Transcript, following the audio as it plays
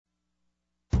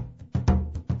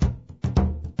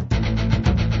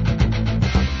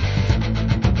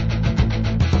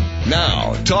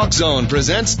Talk Zone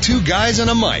presents Two Guys and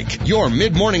a Mic, your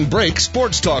mid-morning break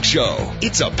sports talk show.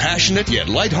 It's a passionate yet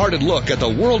lighthearted look at the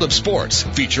world of sports,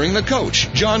 featuring the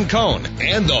coach, John Cohn,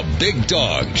 and the Bigg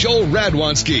Dogg, Joel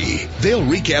Radwanski. They'll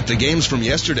recap the games from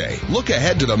yesterday, look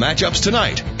ahead to the matchups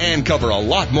tonight, and cover a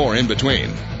lot more in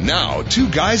between. Now, Two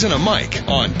Guys and a Mic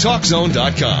on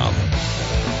TalkZone.com.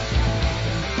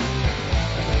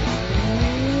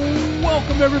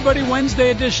 Welcome, everybody.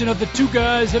 Wednesday edition of the Two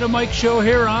Guys and a Mic show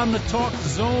here on the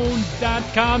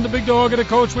TalkZone.com. The Bigg Dogg and the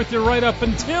coach with you right up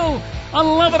until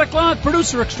 11 o'clock.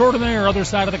 Producer extraordinaire, other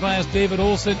side of the glass, David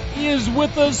Olson, is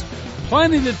with us.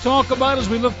 Plenty to talk about as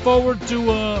we look forward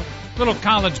to a little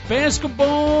college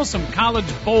basketball, some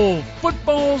college bowl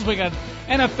footballs. We got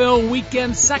NFL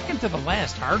weekend, second to the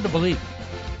last. Hard to believe.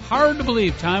 Hard to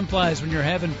believe. Time flies when you're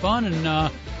having fun,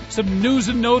 and some news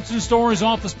and notes and stories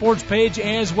off the sports page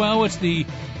as well. It's the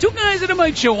Two Guys and a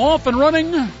Mic show, off and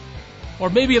running, or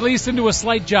maybe at least into a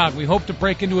slight jog. We hope to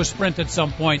break into a sprint at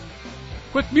some point.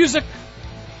 Quick music,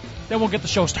 then we'll get the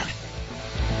show started.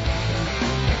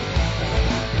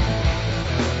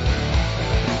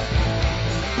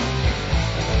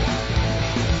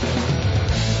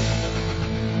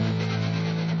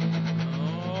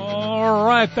 All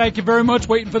right, thank you very much.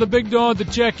 Waiting for the Bigg Dogg to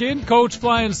check in. Coach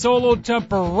flying solo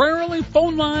temporarily.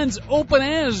 Phone lines open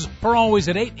as per always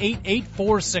at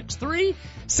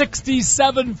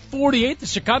 888-463-6748. The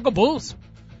Chicago Bulls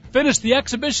finished the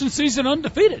exhibition season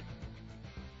undefeated.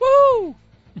 Woo!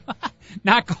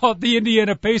 Knock off the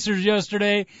Indiana Pacers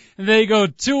yesterday. They go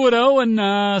 2-0,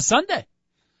 and Sunday,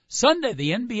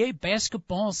 the NBA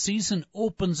basketball season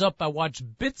opens up. I watched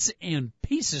bits and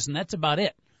pieces, and that's about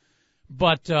it.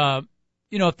 But,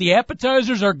 if the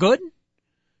appetizers are good,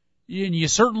 and you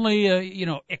certainly,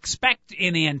 expect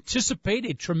and anticipate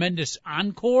a tremendous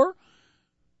entree,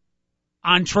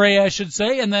 I should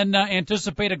say, and then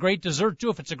anticipate a great dessert, too.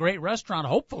 If it's a great restaurant,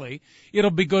 hopefully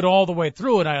it'll be good all the way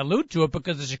through. And I allude to it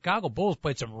because the Chicago Bulls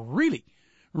played some really,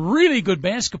 really good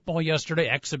basketball yesterday,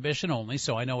 exhibition only,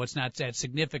 so I know it's not that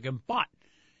significant. But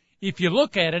if you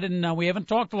look at it, and we haven't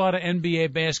talked a lot of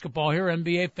NBA basketball here,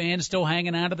 NBA fans still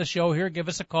hanging out of the show here, give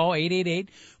us a call,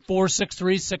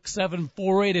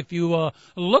 888-463-6748. If you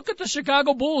look at the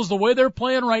Chicago Bulls, the way they're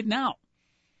playing right now,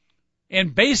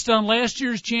 and based on last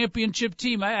year's championship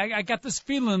team, I got this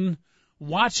feeling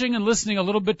watching and listening a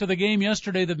little bit to the game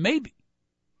yesterday that maybe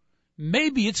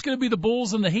it's going to be the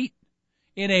Bulls and the Heat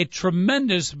in a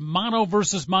tremendous mono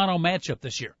versus mono matchup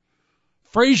this year.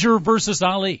 Frazier versus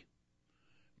Ali.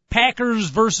 Packers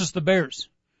versus the Bears.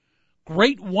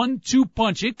 Great 1-2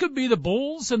 punch. It could be the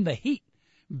Bulls and the Heat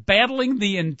battling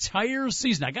the entire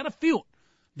season. I got a feel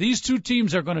these two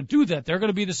teams are going to do that. They're going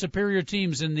to be the superior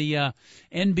teams in the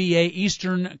NBA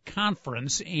Eastern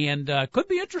Conference, and could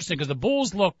be interesting because the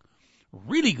Bulls look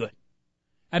really good.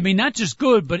 I mean, not just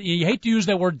good, but you hate to use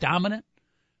that word dominant,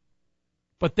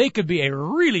 but they could be a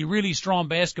really, really strong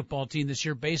basketball team this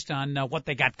year based on what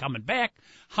they got coming back,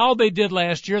 how they did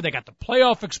last year. They got the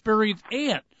playoff experience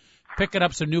and picking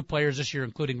up some new players this year,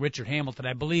 including Richard Hamilton.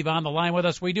 I believe on the line with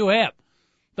us we do have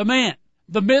the man,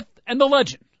 the myth, and the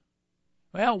legend.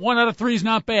 Well, 1 out of 3 is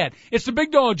not bad. It's the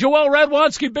Bigg Dogg, Joel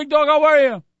Radwanski. Bigg Dogg, how are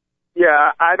you?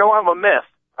 Yeah, I know I'm a myth.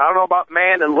 I don't know about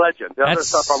man and legend. The other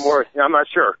stuff I'm not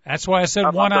sure. That's why I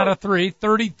said 1 out of 3,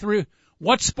 33.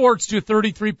 What sports do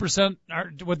 33%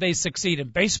 would they succeed in?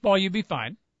 Baseball, you'd be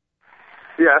fine.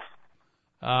 Yes.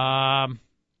 If I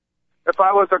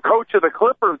was a coach of the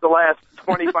Clippers the last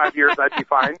 25 years, I'd be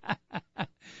fine.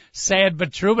 Sad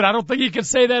but true, but I don't think you can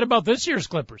say that about this year's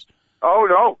Clippers. Oh,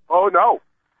 no.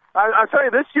 I'll tell you,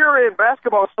 this year in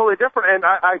basketball is totally different, and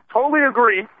I totally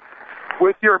agree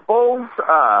with your Bulls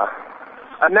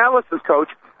analysis,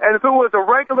 Coach. And if it was a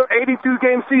regular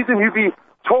 82-game season, you'd be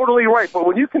totally right. But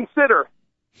when you consider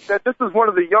that this is one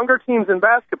of the younger teams in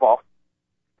basketball,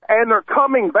 and they're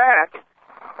coming back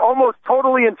almost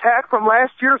totally intact from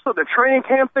last year, so the training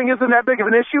camp thing isn't that big of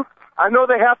an issue. I know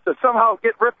they have to somehow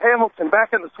get Rip Hamilton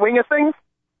back in the swing of things,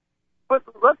 but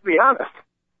let's be honest.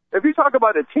 If you talk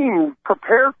about a team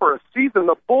prepared for a season,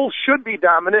 the Bulls should be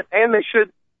dominant, and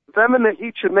them and the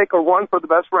Heat should make a run for the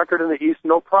best record in the East,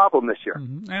 no problem this year.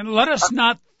 Mm-hmm. And let us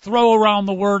not throw around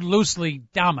the word loosely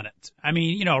dominant. I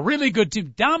mean, a really good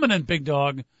team. Dominant, Bigg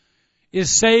Dogg, is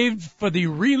saved for the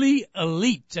really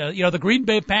elite. The Green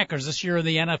Bay Packers this year in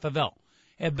the NFL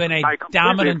have been a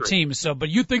dominant team. But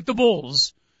you think the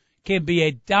Bulls can be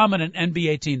a dominant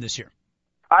NBA team this year?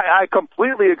 I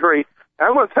completely agree.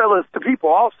 I'm going to tell this to people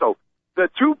also. The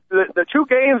two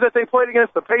games that they played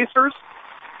against the Pacers,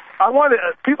 I want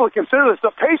people to consider this.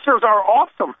 The Pacers are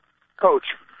awesome, Coach.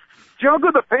 Do you know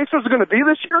how good the Pacers are going to be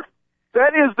this year?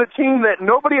 that is the team that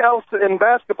nobody else in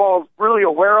basketball is really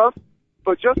aware of.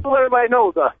 But just to let everybody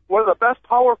know, one of the best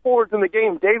power forwards in the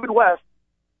game, David West,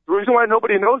 the reason why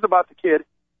nobody knows about the kid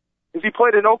is he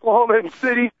played in Oklahoma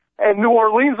City and New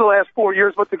Orleans the last 4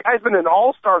 years, but the guy's been an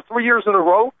all-star 3 years in a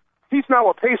row. He's now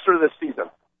a Pacer this season.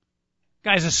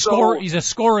 He's a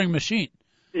scoring machine.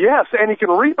 Yes, and he can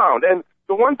rebound. And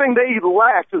the one thing they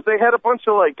lacked is they had a bunch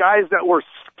of guys that were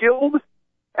skilled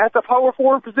at the power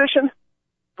forward position,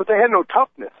 but they had no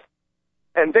toughness.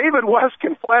 And David West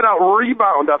can flat out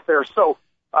rebound up there. So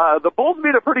the Bulls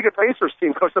beat a pretty good Pacers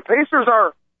team, because the Pacers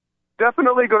are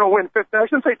definitely going to win 50. I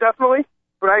shouldn't say definitely,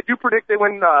 but I do predict they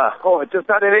win. Just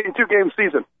not an 82-game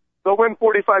season. They'll win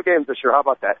 45 games this year. How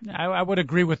about that? I would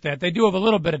agree with that. They do have a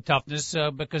little bit of toughness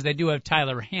because they do have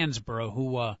Tyler Hansbrough,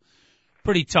 who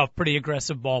pretty tough, pretty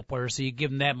aggressive ball player, so you give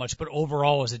them that much. But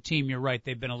overall, as a team, you're right.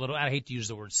 They've been a little, I hate to use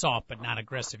the word soft, but not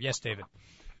aggressive. Yes, David?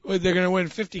 Well, they're going to win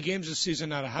 50 games this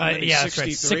season out of how many? Yeah,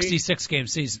 63? that's right. 66-game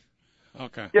season.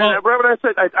 Okay. Yeah, Reverend, I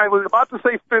said I was about to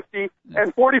say 50,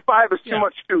 and 45 is too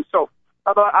much too. So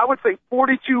I would say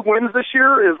 42 wins this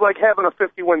year is like having a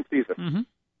 50-win season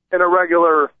in a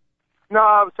regular. No,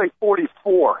 I would say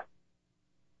 44.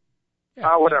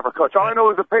 Whatever, Coach. All I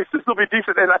know is the Pacers will be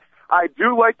decent, and I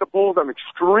do like the Bulls. I'm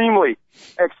extremely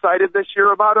excited this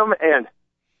year about them, and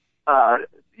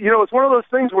it's one of those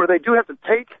things where they do have to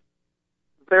take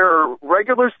their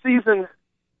regular season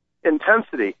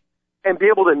intensity and be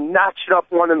able to notch it up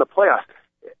one in the playoffs.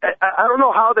 I don't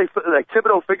know how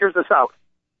Thibodeau figures this out,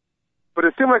 but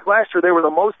it seemed like last year they were the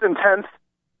most intense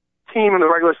team in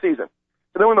the regular season.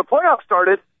 And then when the playoffs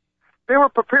started, they were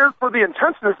prepared for the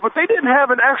intenseness, but they didn't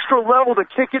have an extra level to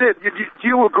kick it in. Do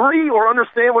you agree or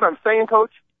understand what I'm saying,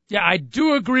 Coach? Yeah, I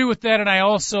do agree with that, and I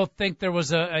also think there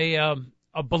was a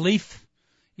belief.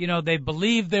 They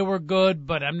believed they were good,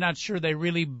 but I'm not sure they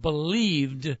really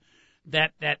believed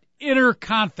that inner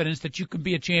confidence that you can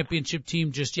be a championship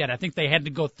team just yet. I think they had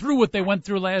to go through what they went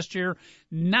through last year.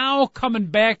 Now coming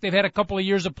back, they've had a couple of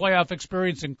years of playoff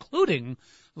experience, including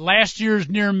last year's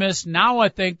near miss. Now I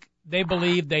think they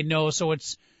believe, they know, so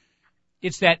it's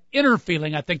that inner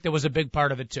feeling, I think, that was a big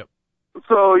part of it too.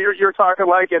 So you're talking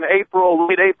like in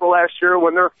late April last year,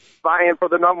 when they're vying for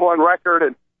the number one record,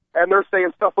 and they're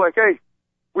saying stuff like, hey,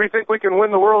 we think we can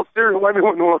win the World Series, win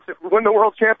the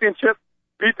World Championship,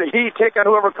 beat the Heat, take on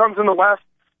whoever comes in the West.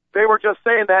 They were just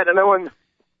saying that, and then when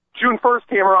June 1st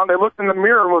came around, they looked in the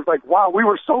mirror and was like, wow, we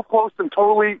were so close and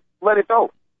totally let it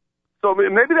go. So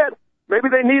maybe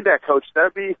they need that, Coach.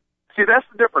 That's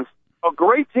the difference. A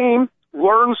great team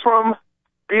learns from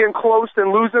being close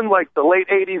and losing, like the late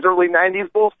 80s, early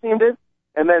 90s Bulls team did,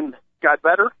 and then got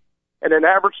better. And an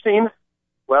average team,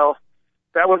 well,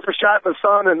 that one's a shot in the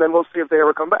sun, and then we'll see if they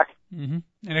ever come back. Mm-hmm.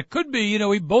 And it could be,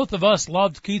 we both of us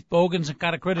loved Keith Bogans and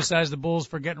kind of criticized the Bulls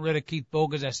for getting rid of Keith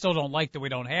Bogans. I still don't like that we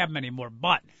don't have him anymore,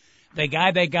 but the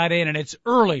guy they got in, and it's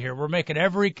early here. We're making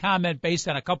every comment based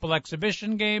on a couple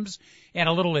exhibition games and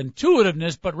a little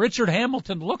intuitiveness, but Richard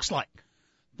Hamilton looks like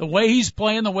the way he's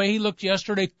playing, the way he looked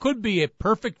yesterday, could be a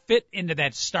perfect fit into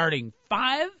that starting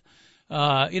five.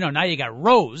 Now you got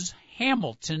Rose,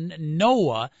 Hamilton,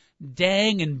 Noah,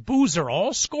 Dang, and Boozer,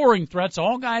 all scoring threats,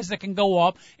 all guys that can go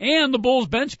up. And the Bulls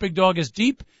bench, Bigg Dogg, is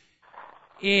deep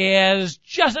as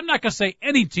just, I'm not going to say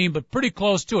any team, but pretty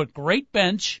close to it. Great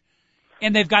bench.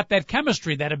 And they've got that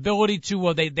chemistry, that ability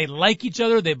to, they like each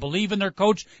other, they believe in their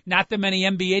coach. Not that many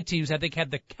NBA teams, I think,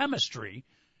 had the chemistry.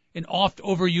 An oft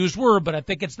overused word, but I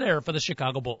think it's there for the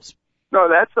Chicago Bulls. No,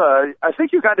 I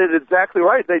think you got it exactly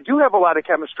right. They do have a lot of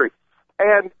chemistry.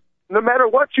 And no matter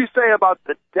what you say about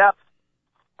the depth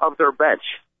of their bench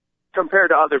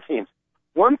compared to other teams,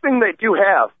 one thing they do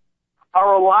have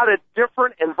are a lot of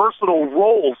different and versatile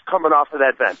roles coming off of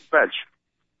that bench.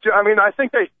 I mean, I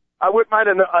think I wouldn't mind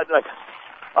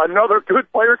another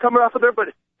good player coming off of there, but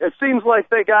it seems like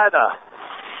they got a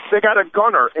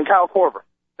gunner in Kyle Korver.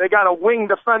 They got a wing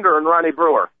defender in Ronnie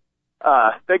Brewer.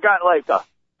 They got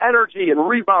energy and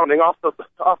rebounding off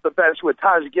the bench with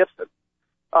Taj Gibson.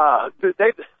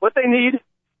 What they need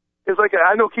is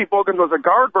I know Keith Bogans was a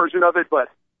guard version of it, but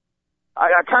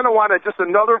I kind of wanted just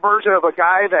another version of a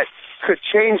guy that could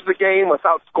change the game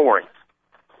without scoring.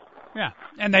 Yeah,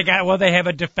 and they have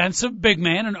a defensive big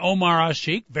man, an Omar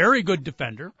Ashik, very good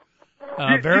defender.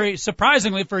 Very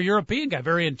surprisingly for a European guy,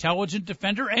 very intelligent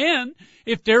defender. And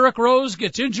if Derrick Rose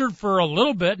gets injured for a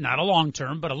little bit, not a long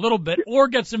term, but a little bit, or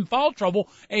gets in foul trouble,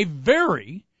 a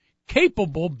very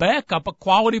capable backup, a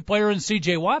quality player in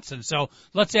C.J. Watson. So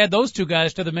let's add those two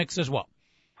guys to the mix as well.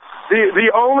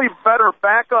 The only better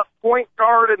backup point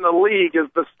guard in the league is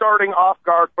the starting off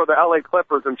guard for the L.A.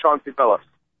 Clippers and Chauncey Billups.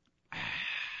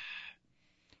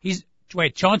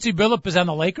 Wait, Chauncey Billups is on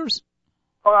the Lakers?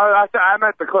 Oh, I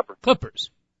meant the Clippers.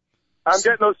 Clippers. I'm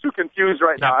getting those two confused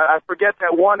right now. I forget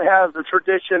that one has the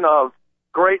tradition of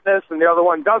greatness and the other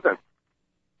one doesn't.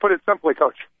 Put it simply,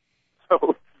 Coach.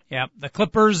 So. Yeah, the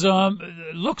Clippers,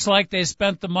 looks like they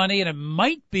spent the money, and it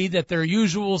might be that their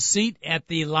usual seat at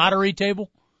the lottery table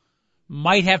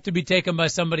might have to be taken by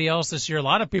somebody else this year. A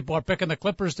lot of people are picking the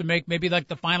Clippers to make maybe like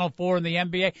the Final Four in the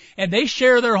NBA, and they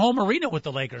share their home arena with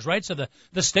the Lakers, right? So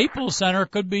the Staples Center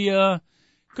could be a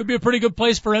pretty good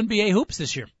place for NBA hoops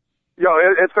this year.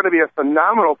 It's going to be a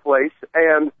phenomenal place,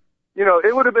 and,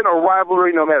 it would have been a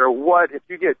rivalry no matter what. If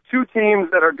you get two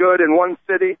teams that are good in one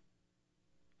city,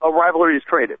 a rivalry is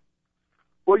created.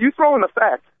 Well, you throw in the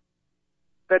fact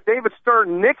that David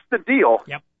Stern nixed the deal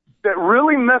that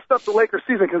really messed up the Lakers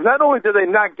season, because not only did they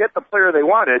not get the player they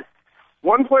wanted,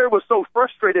 one player was so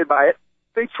frustrated by it,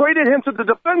 they traded him to the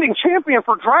defending champion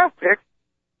for draft pick,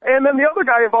 and then the other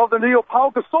guy involved in the deal,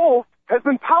 Paul Gasol, has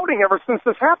been pouting ever since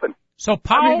this happened. So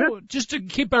Powell, just to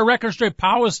keep our record straight,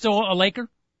 Powell is still a Laker?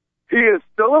 He is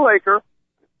still a Laker.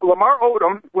 Lamar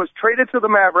Odom was traded to the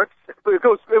Mavericks. It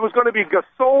was going to be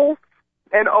Gasol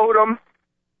and Odom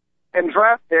and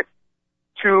draft pick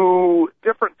to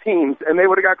different teams, and they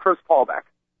would have got Chris Paul back.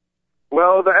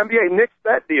 Well, the NBA nixed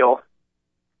that deal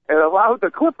and allowed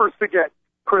the Clippers to get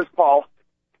Chris Paul.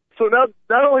 So now,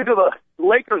 not only do the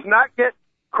Lakers not get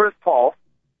Chris Paul,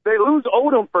 they lose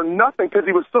Odom for nothing because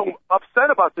he was so upset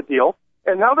about the deal,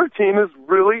 and now their team is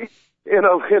really in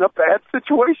a bad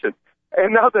situation.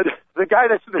 And now the guy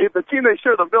the team they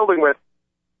share the building with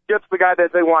gets the guy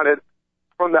that they wanted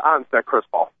from the onset, Chris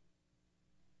Paul.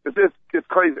 It's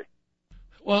crazy.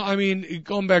 Well, I mean,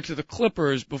 going back to the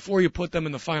Clippers, before you put them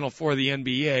in the Final Four of the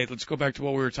NBA, let's go back to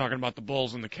what we were talking about, the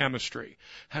Bulls and the chemistry.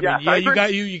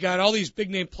 You got all these big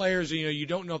name players, you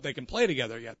don't know if they can play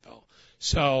together yet though.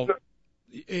 So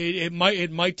it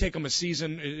might take them a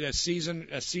season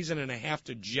and a half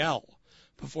to gel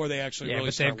before they actually really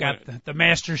start winning. They've got the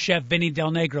master chef Vinny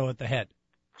Del Negro at the head.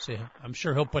 So I'm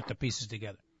sure he'll put the pieces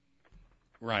together.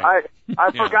 Right.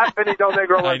 I forgot Vinny Del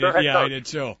Negro was their head coach.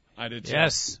 I did too.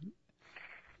 Yes.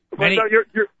 But no,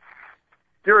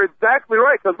 you're exactly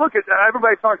right. Because look at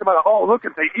everybody talks about, look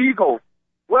at the Eagles.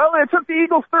 Well, it took the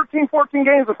Eagles 13, 14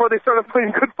 games before they started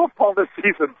playing good football this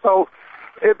season. So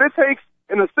if it takes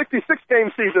in the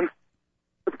 66-game season,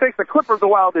 it takes the Clippers a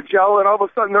while to gel, and all of a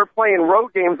sudden they're playing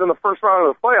road games in the first round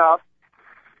of the playoffs.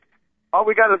 All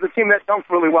we got is a team that dunks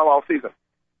really well all season.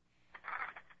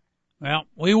 Well,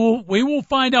 we will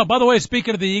find out. By the way,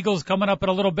 speaking of the Eagles, coming up in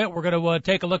a little bit, we're going to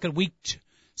take a look at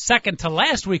second to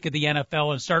last week of the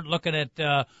NFL and start looking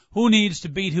at who needs to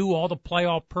beat who, all the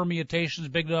playoff permutations.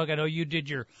 Big Dog, I know you did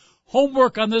your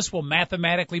homework on this. We'll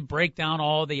mathematically break down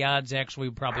all the odds. Actually,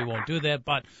 we probably won't do that,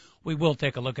 but we will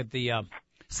take a look at the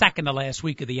second to last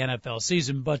week of the NFL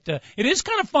season. But it is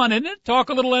kind of fun, isn't it? Talk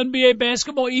a little NBA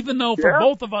basketball, even though for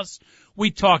both of us,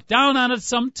 we talk down on it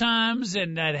sometimes,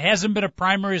 and it hasn't been a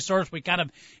primary source. We kind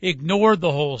of ignored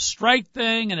the whole strike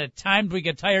thing, and at times we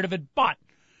get tired of it, but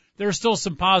there's still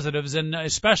some positives, and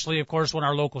especially, of course, when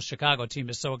our local Chicago team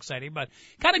is so exciting. But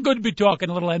kind of good to be talking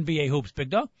a little NBA hoops, Big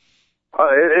Dog.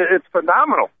 It's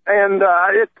phenomenal, and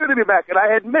it's good to be back. And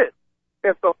I admit,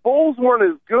 if the Bulls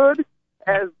weren't as good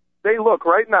as they look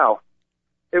right now,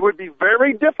 it would be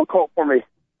very difficult for me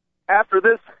after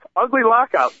this ugly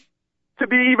lockout to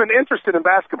be even interested in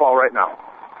basketball right now.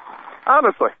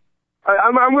 Honestly,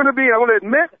 I'm going to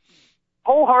admit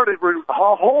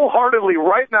wholeheartedly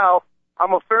right now,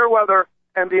 I'm a fair weather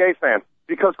NBA fan,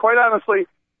 because quite honestly,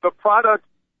 the product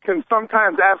can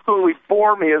sometimes absolutely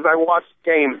bore me as I watch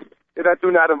games that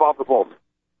do not involve the Bulls.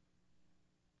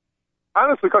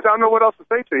 Honestly, because I don't know what else to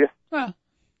say to you. Well,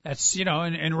 that's,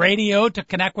 in radio, to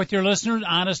connect with your listeners,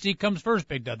 honesty comes first,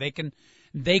 Big Dog.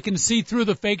 They can see through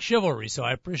the fake chivalry, so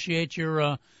I appreciate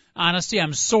your honesty.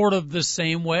 I'm sort of the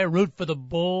same way. I root for the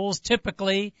Bulls,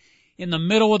 typically in the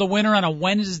middle of the winter on a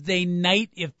Wednesday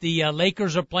night. If the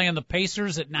Lakers are playing the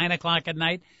Pacers at 9 o'clock at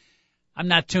night, I'm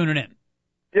not tuning in.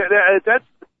 Yeah,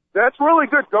 that's really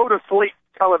good go-to-sleep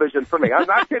television for me. I'm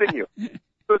not kidding you.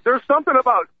 But there's something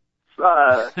about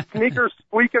sneakers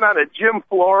squeaking on a gym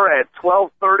floor at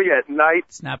 12:30 at night.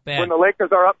 It's not bad. When the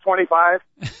Lakers are up 25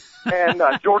 and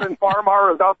Jordan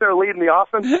Farmar is out there leading the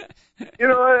offense. I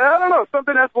don't know.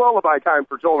 Something that's lullaby time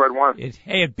for Joel Red One.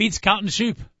 It beats counting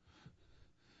sheep.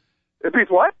 It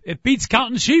beats what? It beats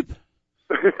counting sheep.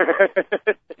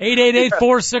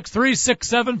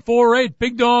 888-463-6748.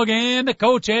 Big Dog and the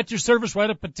coach at your service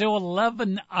right up until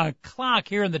 11 o'clock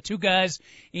here in the Two Guys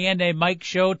and a Mike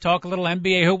show. Talk a little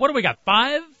NBA. What do we got?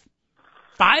 Five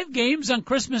games on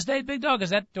Christmas Day, Big Dog?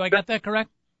 Do I got that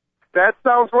correct? That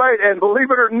sounds right. And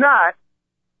believe it or not,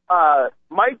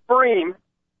 Mike Bream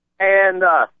and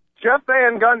Jeff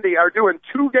Van Gundy are doing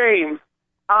 2 games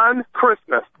on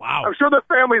Christmas. Wow. I'm sure the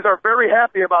families are very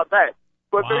happy about that.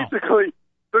 But basically,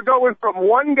 they're going from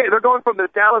the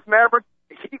Dallas Mavericks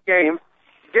Heat game,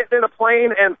 getting in a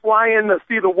plane and flying to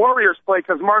see the Warriors play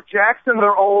because Mark Jackson,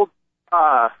 the old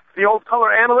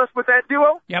color analyst with that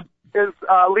duo, is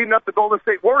leading up the Golden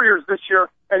State Warriors this year,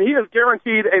 and he is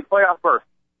guaranteed a playoff berth,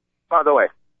 by the way.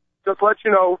 Just to let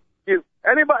you know,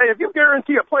 if you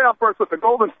guarantee a playoff berth with the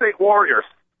Golden State Warriors,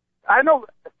 I know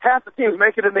half the teams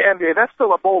make it in the NBA. That's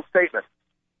still a bold statement.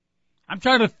 I'm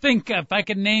trying to think if I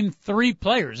can name 3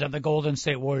 players of the Golden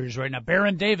State Warriors right now.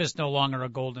 Baron Davis no longer a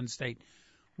Golden State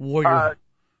Warrior.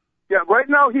 Yeah, right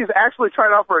now he's actually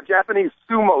trying out for a Japanese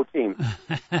sumo team.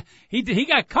 He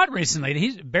got cut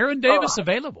recently. Baron Davis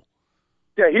available.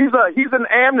 Yeah, he's an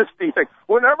amnesty thing.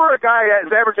 Whenever a guy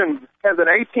has an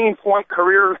 18-point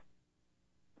career,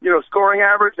 scoring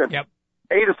average and 8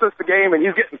 assists a game, and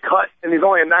he's getting cut, and he's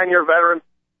only a 9-year veteran,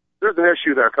 there's an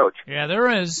issue there, Coach. Yeah, there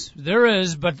is.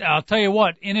 But I'll tell you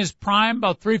what, in his prime,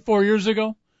 about 3-4 years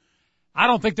ago, I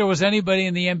don't think there was anybody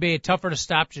in the NBA tougher to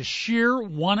stop just sheer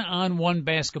one-on-one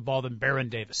basketball than Baron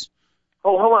Davis.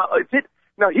 Oh, hold on.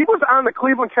 Now, he was on the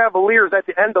Cleveland Cavaliers at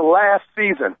the end of last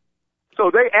season,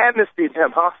 so they amnestied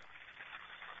him, huh?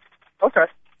 Okay.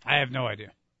 I have no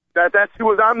idea. He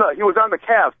was on the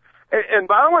Cavs.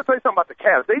 But I want to tell you something about the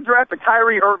Cavs. They drafted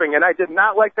Kyrie Irving, and I did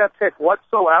not like that pick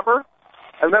whatsoever.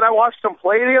 And then I watched him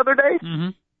play the other day. Mm-hmm.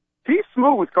 He's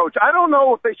smooth, Coach. I don't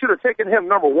know if they should have taken him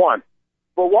number 1.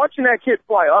 But watching that kid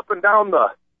fly up and down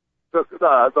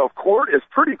the court is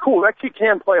pretty cool. That kid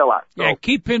can play a lot. So. Yeah,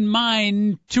 keep in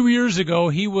mind, 2 years ago,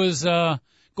 he was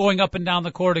going up and down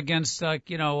the court against,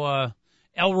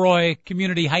 Elroy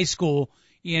Community High School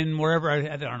in wherever,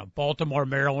 I don't know, Baltimore,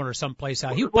 Maryland, or someplace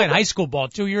out. He played high school ball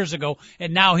 2 years ago,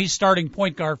 and now he's starting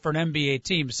point guard for an NBA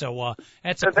team. So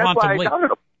that's a quantum leap.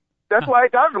 That's why I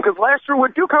doubted him, because last year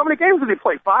with Duke, how many games did he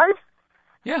play? 5?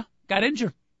 Yeah, got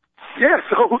injured. Yeah,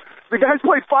 so the guy's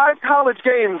played 5 college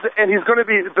games, and he's going to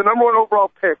be the number 1 overall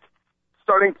pick,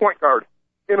 starting point guard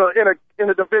in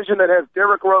a division that has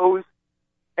Derrick Rose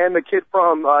and the kid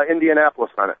from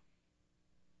Indianapolis on it.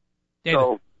 David.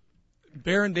 So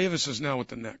Baron Davis is now with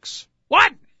the Knicks.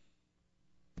 What?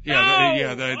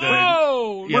 Yeah,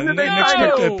 no! When did the they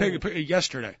Knicks picked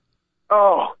yesterday.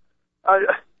 Oh,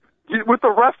 with the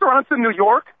restaurants in New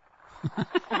York, he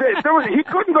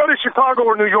couldn't go to Chicago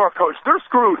or New York, Coach. They're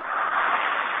screwed.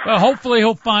 Well, hopefully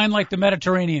he'll find like the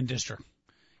Mediterranean district.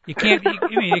 You can't.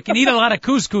 You can eat a lot of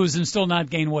couscous and still not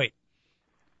gain weight.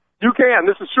 You can.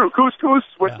 This is true. Couscous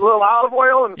with a little olive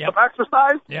oil and some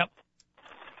exercise. Yep.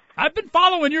 I've been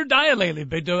following your diet lately,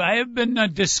 Big Dog. I have been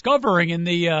discovering in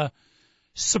the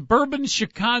suburban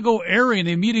Chicago area, in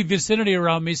the immediate vicinity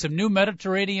around me, some new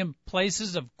Mediterranean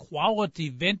places of quality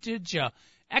vintage,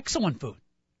 excellent food.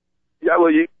 Yeah,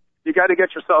 well, you got to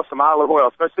get yourself some olive oil,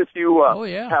 especially if you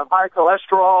have high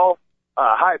cholesterol,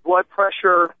 high blood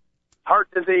pressure, heart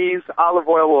disease. Olive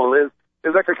oil is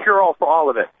like a cure-all for all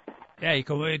of it. Yeah,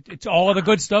 it's all of the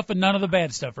good stuff and none of the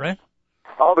bad stuff, right?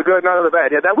 All the good, none of the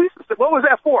bad. Yeah, what was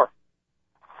that for?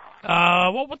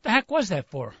 What the heck was that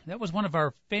for? That was one of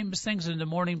our famous things in the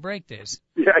morning break days.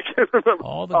 Yeah, I can't remember.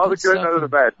 All the good, stuff none of the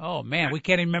bad. Oh man, we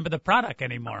can't even remember the product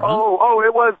anymore. Huh? Oh,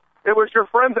 it was your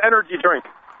friend's energy drink.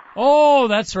 Oh,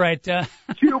 that's right.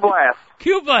 Q Blast.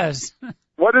 Q Blast.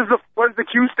 What does the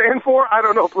Q stand for? I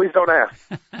don't know. Please don't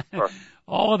ask.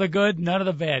 All of the good, none of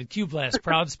the bad. Q Blast,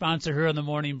 proud sponsor here on the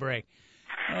morning break.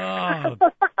 Oh,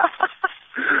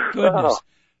 goodness.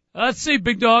 Let's see,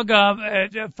 Big Dog.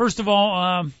 First of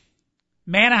all,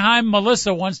 Manaheim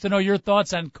Melissa wants to know your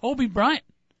thoughts on Kobe Bryant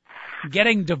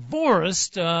getting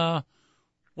divorced. What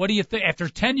do you think? After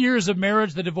 10 years of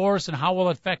marriage, the divorce, and how will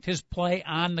it affect his play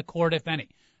on the court, if any?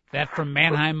 That from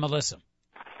Mannheim Melissa.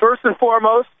 First and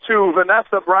foremost, to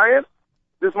Vanessa Bryant,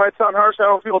 this might sound harsh. I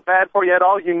don't feel bad for you at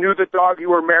all. You knew the dog you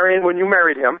were marrying when you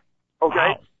married him. Okay?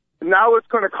 Wow. Now it's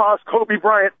going to cost Kobe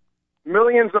Bryant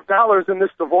millions of dollars in this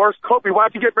divorce. Kobe,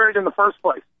 why'd you get married in the first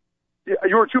place?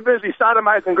 You were too busy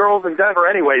sodomizing girls in Denver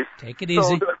anyways. Take it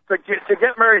easy. So to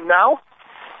get married now,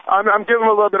 I'm giving him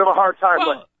a little bit of a hard time.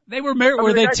 Well, they were married.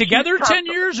 Were they together 10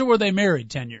 years, or were they married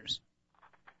 10 years?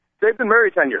 They've been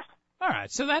married 10 years. All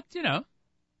right, so that,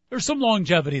 there's some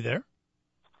longevity there.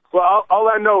 Well,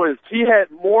 all I know is he had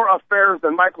more affairs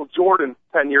than Michael Jordan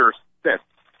 10 years since.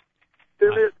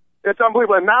 It's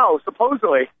unbelievable. And now,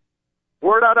 supposedly,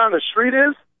 word out on the street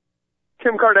is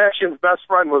Kim Kardashian's best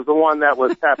friend was the one that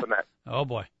was tapping that. Oh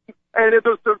boy! And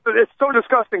it's so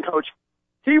disgusting, Coach.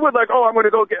 He would I'm going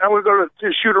to go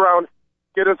to shoot around,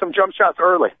 getting some jump shots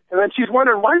early. And then she's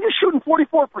wondering, why are you shooting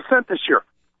 44% this year?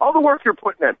 All the work you're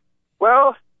putting in.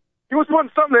 Well, he was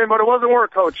putting something in, but it wasn't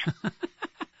work, Coach.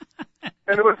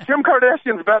 And it was Kim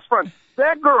Kardashian's best friend.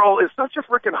 That girl is such a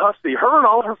freaking hussy. Her and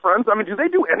all her friends, I mean, do they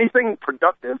do anything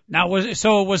productive? Now, it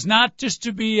was not, just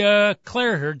to be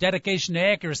clear here, dedication to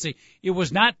accuracy, it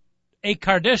was not a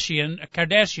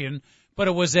Kardashian, but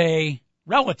it was a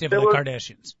relative of the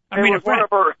Kardashians. It was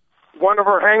one of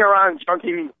her hanger-on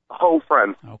junkie hoe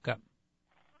friends. Okay.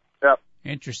 Yep.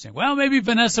 Interesting. Well, maybe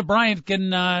Vanessa Bryant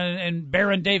can and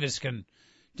Baron Davis can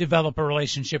develop a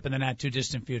relationship in the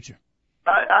not-too-distant future.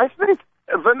 I think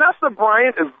Vanessa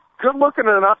Bryant is good-looking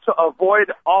enough to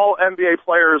avoid all NBA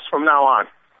players from now on.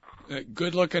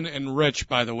 Good-looking and rich,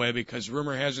 by the way, because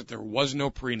rumor has it there was no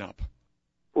prenup.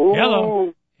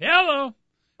 Ooh. Hello.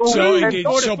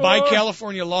 So by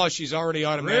California law, she's already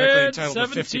automatically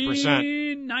entitled to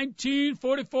 50%.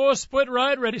 1944, split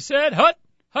right, ready, set, hut.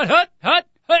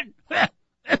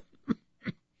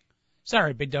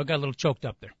 Sorry, Big Dog, got a little choked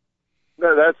up there.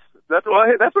 That's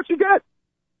what you get.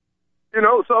 You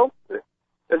know, so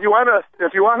if you want to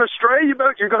stray,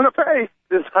 you're going to pay.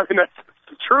 I mean, that's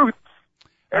the truth.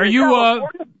 Are you,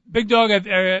 Big Dog,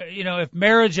 if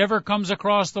marriage ever comes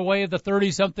across the way of the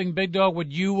 30-something, Big Dog,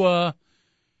 would you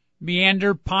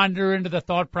ponder into the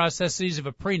thought processes of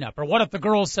a prenup? Or what if the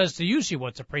girl says to you she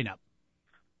wants a prenup?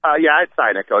 Yeah, I'd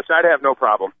sign it, Coach. I'd have no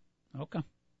problem. Okay.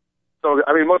 So,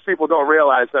 I mean, most people don't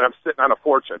realize that I'm sitting on a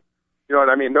fortune. You know what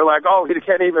I mean? They're like, oh, he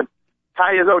can't even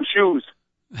tie his own shoes.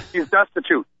 He's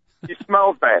destitute. He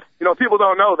smells bad. You know, people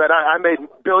don't know that I made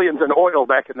billions in oil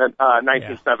back in the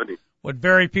 1970s. Yeah. What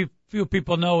very few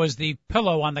people know is the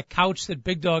pillow on the couch that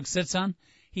Big Dog sits on.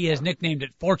 He has nicknamed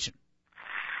it Fortune.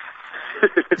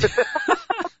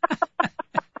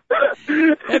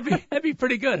 That'd be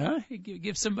pretty good, huh? You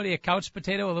give somebody a couch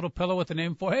potato, a little pillow with the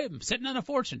name for, hey, I'm sitting on a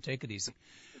fortune. Take it easy.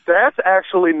 That's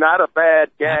actually not a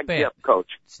bad gag gift, Coach.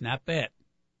 It's not bad.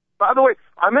 By the way,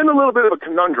 I'm in a little bit of a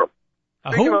conundrum.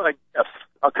 Speaking of like gifts,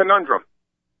 a conundrum.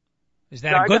 Is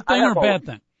that a good thing or a bad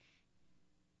thing?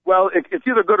 Well, it's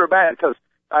either good or bad because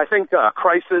I think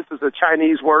crisis is a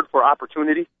Chinese word for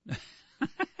opportunity.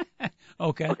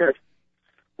 Okay.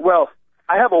 Well,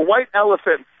 I have a white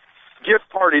elephant gift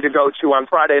party to go to on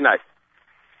Friday night.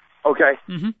 Okay?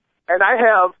 Mm-hmm. And I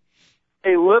have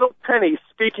a little penny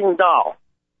speaking doll.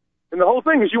 And the whole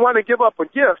thing is you want to give up a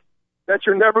gift that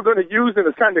you're never going to use and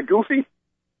it's kind of goofy.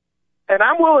 And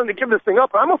I'm willing to give this thing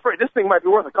up, but I'm afraid this thing might be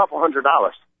worth a couple $100.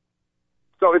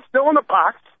 So it's still in the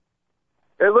box.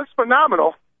 It looks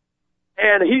phenomenal.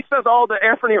 And he says all the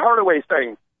Anthony Hardaway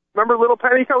things. Remember Little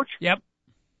Penny, Coach? Yep.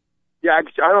 Yeah, I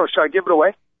don't know. Should I give it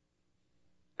away?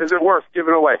 Is it worth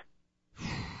giving away?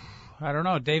 I don't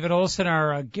know. David Olson,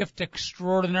 our gift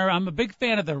extraordinaire. I'm a big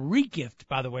fan of the re-gift,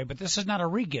 by the way, but this is not a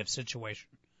re-gift situation.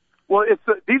 Well,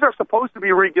 these are supposed to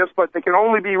be re-gifts, but they can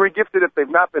only be re-gifted if they've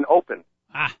not been opened.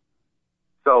 Ah.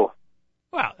 So.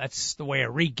 Well, that's the way a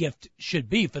re-gift should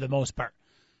be for the most part.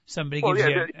 Somebody gives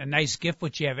you a nice gift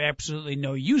which you have absolutely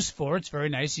no use for. It's very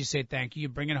nice. You say thank you. You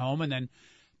bring it home, and then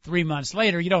 3 months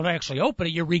later, you don't actually open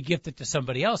it. You re-gift it to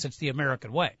somebody else. It's the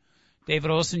American way.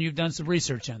 David Olson, you've done some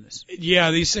research on this.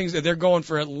 Yeah, these things, they're going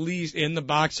for at least, in the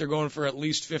box, they're going for at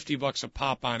least $50 a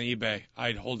pop on eBay.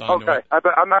 I'd hold on to it. Okay,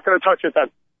 I'm not going to touch it then.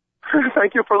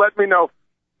 Thank you for letting me know.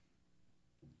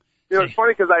 You know, it's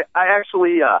funny because I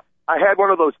actually, I had one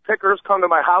of those pickers come to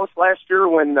my house last year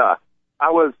when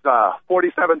I was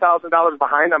 $47,000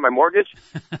 behind on my mortgage.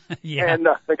 Yeah. And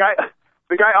the guy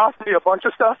offered me a bunch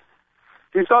of stuff.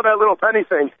 He saw that little penny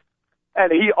thing,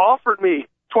 and he offered me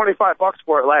 $25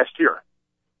 for it last year.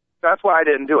 That's why I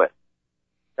didn't do it.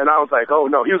 And I was like, oh,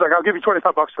 no. He was like, I'll give you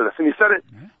 $25 for this. And he said it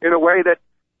in a way that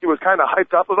he was kind of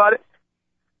hyped up about it.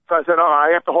 So I said, oh, I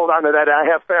have to hold on to that. I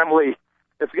have family.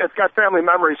 It's got family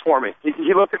memories for me.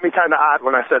 He looked at me kind of odd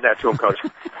when I said that to him, Coach.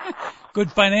 Good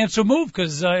financial move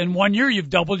because in 1 year you've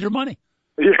doubled your money.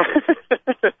 Yeah,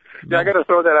 yeah, I got to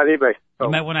throw that on eBay. So.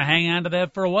 You might want to hang on to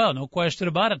that for a while. No question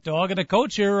about it. Dog and the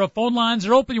Coach here. Phone lines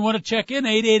are open. You want to check in?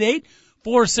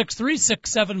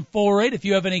 888-463-6748. If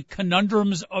you have any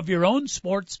conundrums of your own,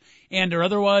 sports and or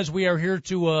otherwise, we are here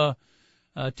to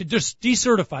just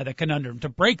decertify the conundrum, to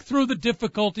break through the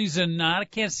difficulties. And I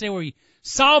can't say we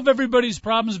solve everybody's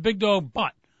problems, Big Dog,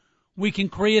 but we can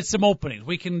create some openings.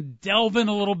 We can delve in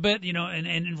a little bit,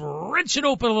 and wrench it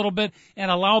open a little bit and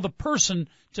allow the person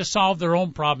to solve their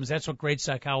own problems. That's what great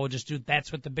psychologists do.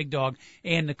 That's what the Big Dog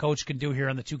and the Coach can do here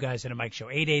on the Two Guys in a Mic show.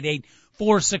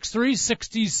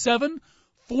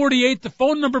 888-463-6748. The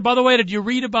phone number, by the way, did you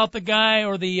read about the guy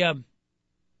or the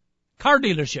car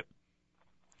dealership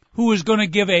who is going to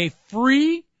give a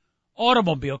free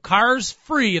automobile, cars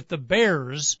free if the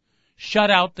Bears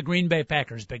shut out the Green Bay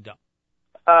Packers, Bigg Dogg?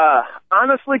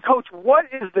 Honestly, Coach, what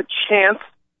is the chance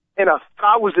in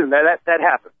 1,000 that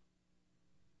happens?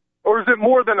 Or is it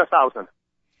more than 1,000?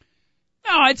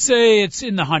 No, I'd say it's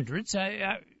in the hundreds.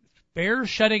 Bears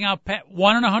shutting out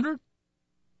 1 in 100?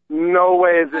 No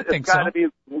way. It's got to be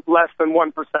less than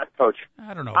 1%, Coach.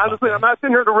 I don't know. Honestly, I'm not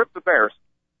sitting here to rip the Bears.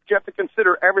 You have to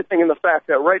consider everything in the fact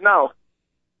that right now,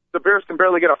 the Bears can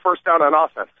barely get a first down on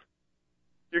offense.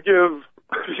 You give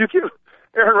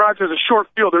Aaron Rodgers a short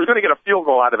field, they're going to get a field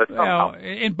goal out of it somehow. Well,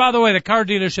 and by the way, the car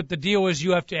dealership, the deal is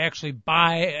you have to actually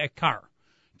buy a car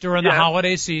during the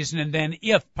holiday season, and then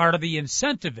if part of the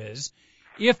incentive is,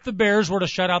 if the Bears were to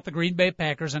shut out the Green Bay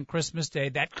Packers on Christmas Day,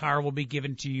 that car will be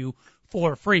given to you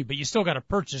for free, but you still got to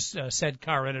purchase said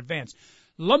car in advance.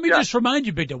 Let me just remind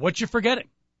you, Big Dog, what you're forgetting.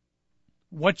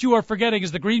 What you are forgetting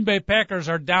is the Green Bay Packers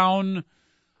are down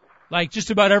like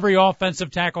just about every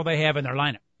offensive tackle they have in their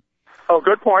lineup. Oh,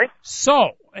 good point.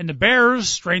 So, and the Bears,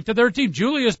 strength of their team,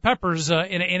 Julius Peppers,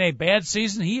 in a bad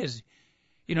season, he is,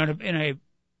 in a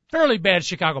fairly bad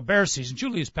Chicago Bears season,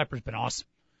 Julius Peppers been awesome.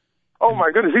 Oh,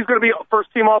 my goodness. He's going to be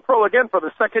first team All-Pro again for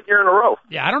the second year in a row.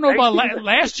 Yeah, I don't know about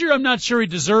last year. I'm not sure he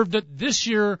deserved it. This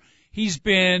year, he's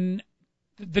been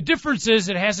 – the difference is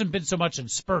it hasn't been so much in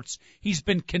spurts. He's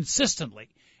been consistently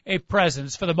a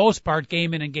presence for the most part,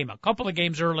 game in and game out. A couple of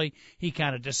games early, he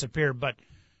kind of disappeared. But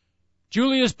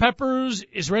Julius Peppers,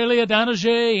 Israeli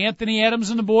Adonijah, Anthony Adams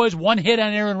and the boys, one hit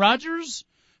on Aaron Rodgers,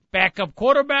 backup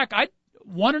quarterback.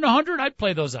 1 in 100, I'd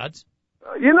play those odds.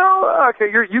 Okay,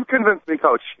 you've convinced me,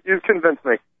 Coach. You've convinced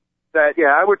me that,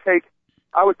 I would take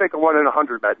a 1 in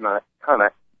 100 bet on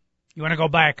that. You want to go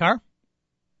buy a car?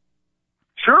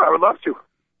 Sure, I would love to.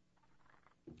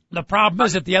 The problem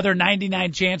is if the other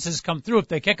 99 chances come through, if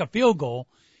they kick a field goal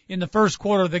in the first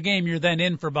quarter of the game, you're then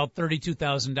in for about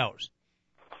 $32,000.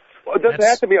 Well, does it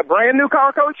have to be a brand new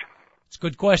car, Coach? It's a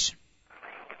good question.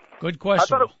 Good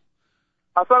question.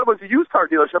 I thought it was a used car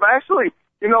dealership. Actually,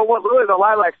 you know what, Lily the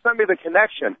Lilac sent me the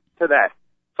connection to that.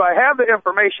 So I have the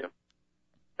information,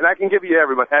 and I can give you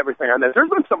everything on this. There's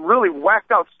been some really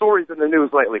whacked out stories in the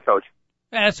news lately, Coach.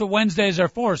 Yeah, that's what Wednesdays are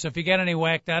for. So if you get any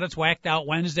whacked out, it's Whacked Out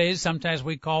Wednesdays. Sometimes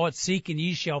we call it Seek and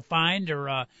Ye Shall Find, or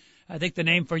I think the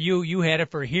name for you had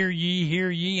it for Hear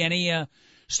Ye. Any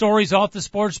stories off the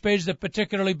sports page that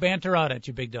particularly banter out at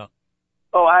you, Bigg Dogg?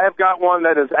 Oh, I have got one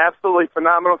that is absolutely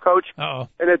phenomenal, Coach. Uh-oh.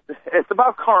 And it's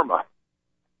about karma.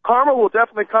 Karma will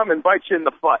definitely come and bite you in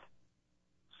the butt.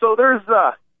 So there's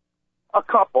a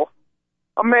couple,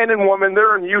 a man and woman,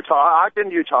 they're in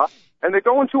Ogden, Utah, and they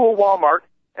go into a Walmart,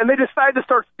 and they decide to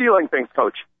start stealing things,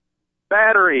 Coach.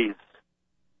 Batteries.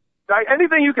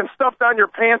 Anything you can stuff down your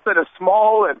pants that is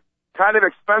small and kind of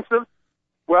expensive,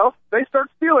 well, they start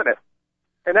stealing it.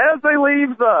 And as they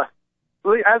leave the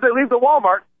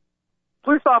Walmart,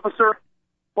 police officer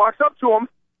walks up to them.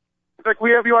 He's like,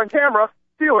 "We have you on camera,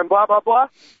 stealing, blah, blah, blah."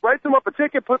 Writes them up a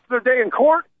ticket, puts their day in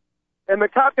court, and the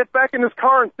cop gets back in his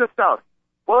car and sits down.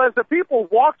 Well, as the people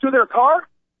walk to their car,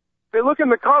 they look in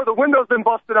the car, the window's been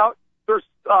busted out.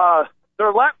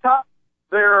 Their laptop,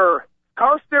 their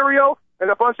car stereo, and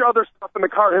a bunch of other stuff in the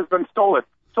car has been stolen.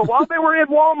 So while they were in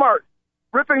Walmart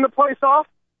ripping the place off,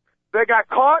 they got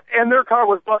caught, and their car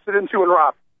was busted into and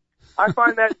robbed. I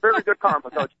find that very good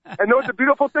karma, Coach. And know what the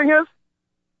beautiful thing is?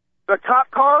 The cop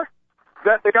car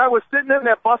that the guy was sitting in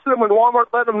that busted him when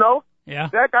Walmart let him know,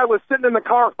 that guy was sitting in the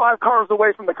car 5 cars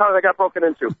away from the car that got broken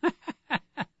into.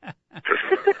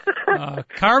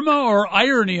 Karma or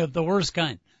irony of the worst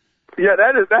kind. Yeah,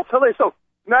 that's hilarious. So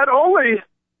not only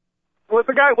was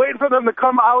the guy waiting for them to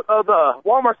come out of the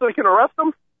Walmart so he can arrest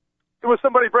them, it was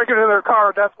somebody breaking into their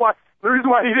car. That's why the reason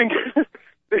why he didn't get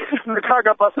the car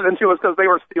got busted into was because they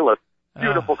were stealing.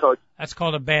 Beautiful, Coach. That's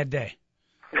called a bad day.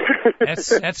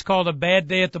 That's called a bad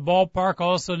day at the ballpark,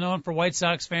 also known for White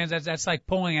Sox fans. That's like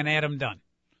pulling an Adam Dunn.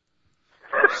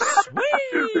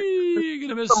 Swing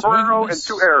and a miss. Sombrero and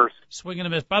 2 errors. Swing and a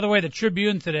miss. By the way, the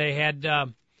Tribune today had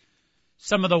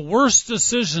some of the worst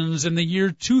decisions in the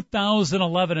year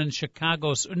 2011 in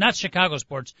not Chicago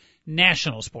sports,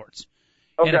 national sports.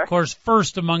 Okay. And of course,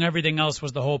 first among everything else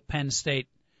was the whole Penn State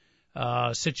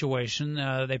situation.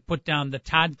 They put down the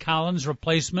Todd Collins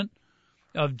replacement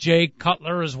of Jay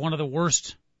Cutler as one of the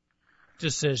worst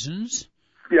decisions.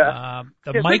 Yeah.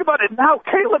 Think about it now.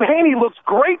 Caleb Haney looks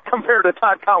great compared to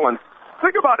Todd Collins.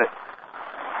 Think about it.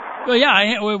 Well,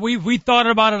 yeah, we thought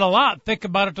about it a lot. Think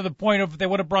about it to the point of if they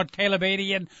would have brought Caleb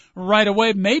Haney in right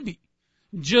away, maybe,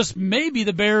 just maybe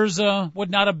the Bears would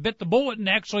not have bit the bullet and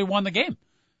actually won the game.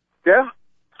 Yeah,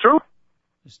 true.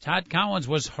 Todd Collins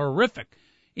was horrific.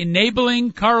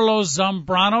 enabling Carlos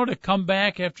Zambrano to come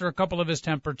back after a couple of his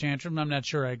temper tantrums. I'm not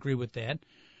sure I agree with that.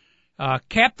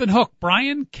 Captain Hook,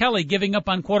 Brian Kelly, giving up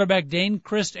on quarterback Dane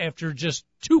Christ after just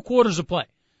 2 quarters of play.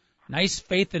 Nice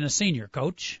faith in a senior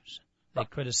coach. They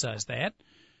criticized that.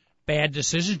 Bad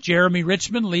decisions. Jeremy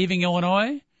Richmond leaving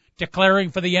Illinois, declaring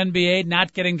for the NBA,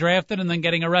 not getting drafted, and then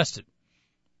getting arrested.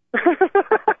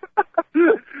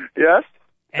 Yes.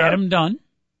 Adam Dunn.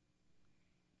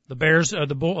 The Bears,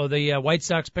 the White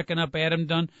Sox picking up Adam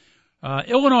Dunn.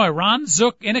 Illinois, Ron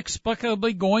Zook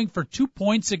inexplicably going for 2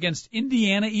 points against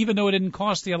Indiana, even though it didn't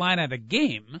cost the Illini the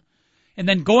game. And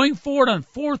then going forward on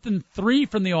 4th and 3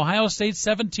 from the Ohio State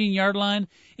 17-yard line,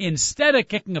 instead of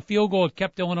kicking a field goal, it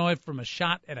kept Illinois from a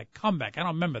shot at a comeback. I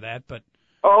don't remember that, but.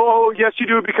 Oh, yes, you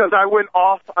do, because I went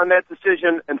off on that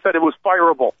decision and said it was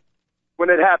fireable when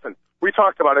it happened. We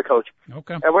talked about it, Coach.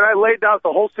 Okay. And when I laid out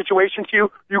the whole situation to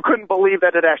you, you couldn't believe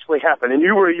that it actually happened. And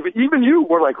you were even you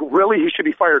were like, really? He should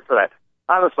be fired for that.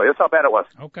 Honestly, that's how bad it was.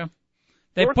 Okay.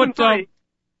 They 4th put and 3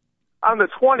 on the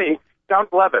 20, down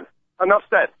 11. Enough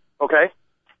said. Okay.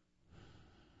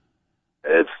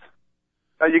 It's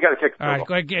you got to kick the All right, field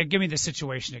go ahead, give me the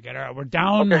situation again. All right, we're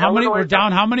down okay, how many? Illinois We're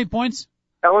down how many points?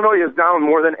 Illinois is down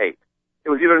more than 8. It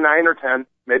was either 9 or 10,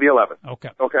 maybe 11. Okay.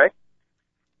 Okay.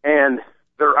 And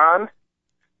they're on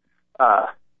the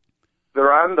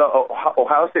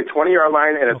Ohio State 20-yard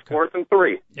line, and it's 4th and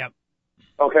 3. Yep.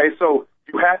 Okay, so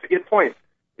you have to get points.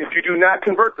 If you do not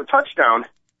convert the touchdown,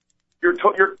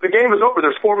 the game is over.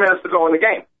 There's 4 minutes to go in the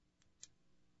game.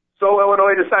 So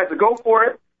Illinois decides to go for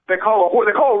it. They call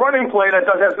a running play that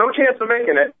has no chance of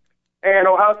making it, and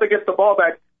Ohio State gets the ball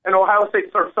back, and Ohio State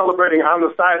starts celebrating on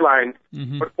the sideline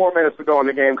with 4 minutes to go in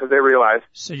the game because they realize.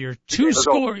 So you're 2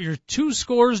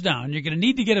 scores down. You're going to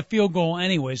need to get a field goal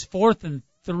anyways. 4th and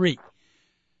 3.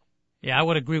 Yeah, I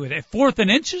would agree with that. 4th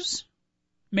and inches?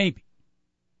 Maybe.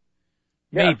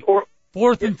 Yes, or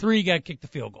 4th and 3, you got to kick the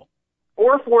field goal.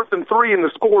 Or 4th and 3, and the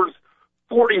score's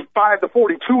 45 to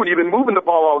 42, and you've been moving the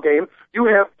ball all game.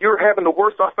 You're having the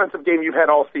worst offensive game you've had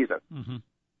all season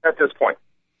at this point.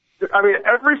 I mean,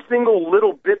 every single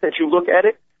little bit that you look at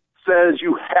it says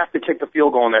you have to kick the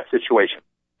field goal in that situation.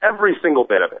 Every single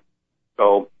bit of it.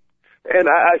 So, and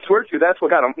I swear to you, that's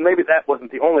what got him. Maybe that wasn't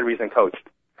the only reason, Coach.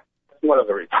 That's one of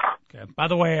the reasons. Okay. By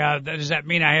the way, does that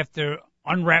mean I have to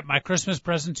unwrap my Christmas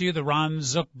present to you, the Ron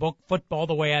Zook book, Football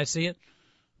the Way I See It?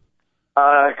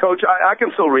 Coach, I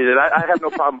can still read it. I have no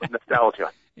problem with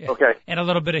nostalgia. Yeah. Okay. And a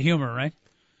little bit of humor, right?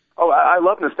 Oh, I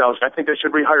love nostalgia. I think they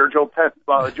should rehire Joe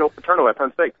Paterno at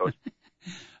Penn State, Coach.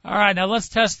 All right, now let's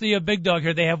test the Bigg Dogg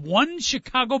here. They have one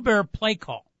Chicago Bear play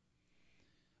call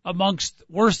amongst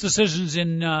worst decisions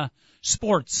in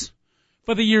sports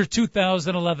for the year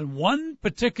 2011. One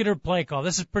particular play call.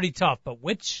 This is pretty tough, but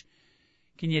which?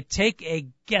 Can you take a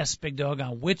guess, Bigg Dogg,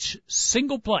 on which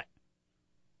single play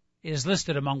is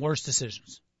listed among worst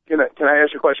decisions? Can I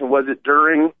ask you a question? Was it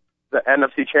during the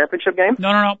NFC Championship game?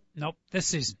 No. This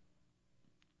season.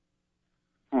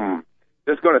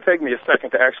 It's going to take me a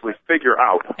second to actually figure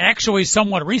out. Actually,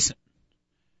 somewhat recent.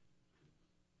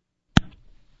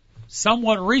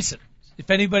 If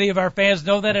anybody of our fans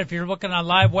know that, if you're looking on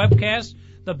live webcast,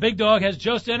 the Bigg Dogg has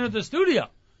just entered the studio.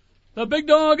 The Bigg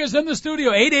Dogg is in the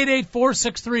studio.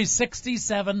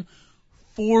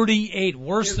 888-463-6748.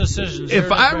 Worst decisions.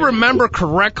 If I remember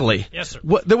correctly, yes, sir.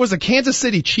 There was a Kansas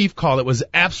City Chief call that was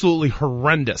absolutely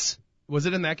horrendous. Was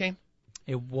it in that game?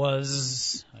 It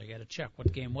was. I got to check. What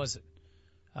game was it?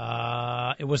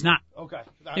 It was not. Okay.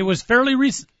 It was fairly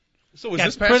recent. So was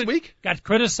this past week? Got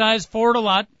criticized for it a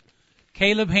lot.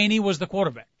 Caleb Haney was the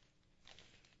quarterback.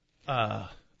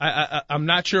 I'm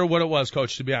not sure what it was,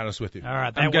 Coach, to be honest with you. All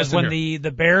right. That was when the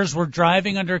Bears were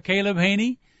driving under Caleb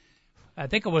Haney. I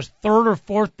think it was 3rd or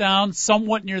 4th down,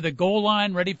 somewhat near the goal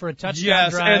line, ready for a touchdown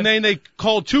drive. Yes, and then they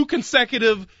called 2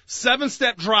 consecutive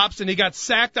 7-step drops, and he got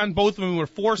sacked on both of them and were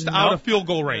forced out of field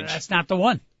goal range. That's not the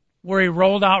one where he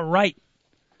rolled out right,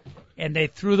 and they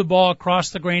threw the ball across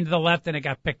the grain to the left, and it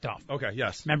got picked off. Okay,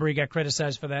 yes. Remember he got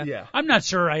criticized for that? Yeah. I'm not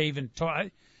sure I even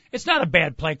it's not a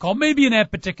bad play call. Maybe in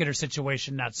that particular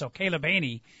situation, not so. Caleb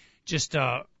Haney just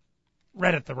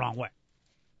read it the wrong way.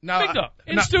 Now, Bigg Dogg,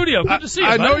 in studio. Good to see you,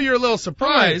 I buddy. know you're a little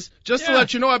surprised. Just to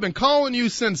let you know, I've been calling you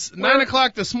since 9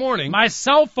 o'clock this morning. My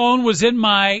cell phone was in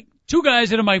my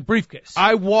briefcase.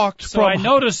 I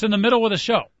noticed in the middle of the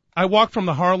show. I walked from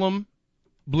the Harlem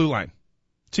Blue Line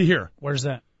to here. Where's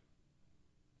that?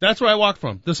 That's where I walked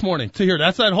from this morning to here.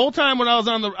 That's that whole time when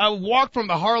I walked from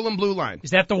the Harlem Blue Line.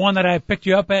 Is that the one that I picked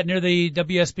you up at near the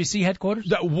WSBC headquarters?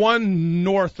 That one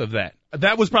north of that.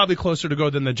 That was probably closer to go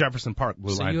than the Jefferson Park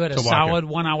Blue Line. So you had a solid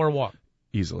 1 hour walk.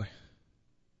 Easily.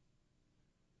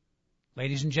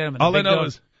 Ladies and gentlemen, all I Bigg know Dogg.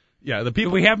 is, yeah, the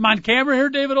people. Do we have him on camera here,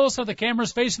 David Olson? The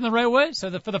camera's facing the right way?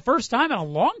 So for the first time in a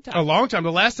long time. A long time.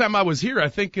 The last time I was here, I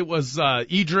think it was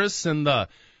Idris and the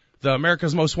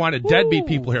America's Most Wanted deadbeat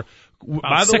people here.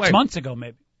 By the 6 way, months ago,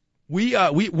 maybe.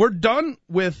 We're done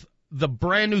with the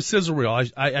brand new sizzle reel.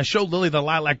 I showed Lily the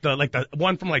lot, like the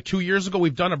one from like 2 years ago.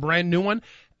 We've done a brand new one,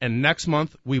 and next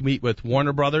month we meet with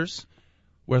Warner Brothers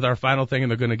with our final thing, and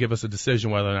they're going to give us a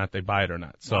decision whether or not they buy it or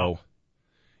not. So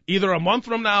either a month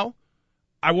from now,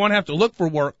 I won't have to look for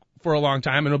work for a long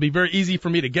time, and it'll be very easy for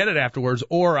me to get it afterwards,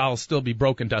 or I'll still be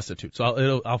broke and destitute.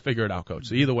 So I'll figure it out, Coach.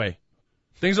 So either way,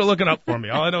 things are looking up for me.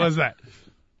 All I know is that.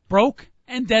 Broke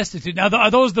and destitute. Now,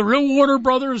 are those the real Warner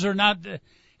Brothers or not?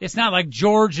 It's not like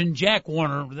George and Jack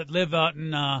Warner that live out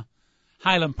in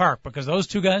Highland Park, because those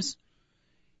two guys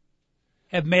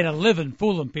have made a living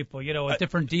fooling people, with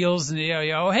different deals. And,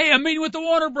 hey, I'm meeting with the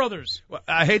Warner Brothers. Well,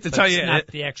 I hate to tell you. It's not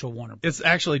the actual Warner Brothers. It's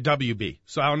actually WB.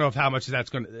 So I don't know how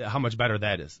much better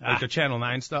that is. Like the Channel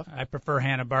 9 stuff. I prefer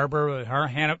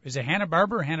Hanna-Barbera. Is it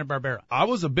Hanna-Barbera or Hanna-Barbera? I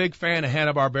was a big fan of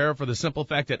Hanna-Barbera for the simple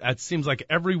fact that it seems like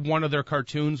every one of their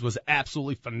cartoons was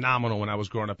absolutely phenomenal when I was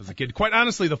growing up as a kid. Quite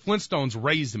honestly, the Flintstones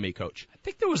raised me, Coach. I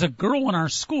think there was a girl in our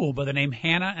school by the name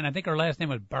Hannah, and I think her last name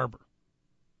was Barber.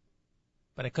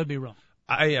 But I could be wrong.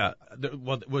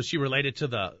 Was she related to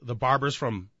the barbers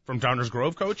from Downers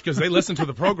Grove, Coach? Because they listen to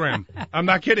the program. I'm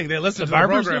not kidding. They listen to the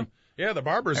program. Yeah, the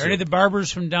barbers. Are any of the barbers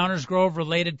from Downers Grove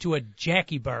related to a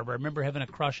Jackie Barber? I remember having a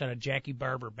crush on a Jackie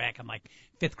Barber back in like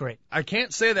 5th grade. I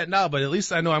can't say that now, but at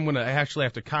least I know I'm going to actually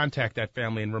have to contact that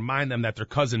family and remind them that their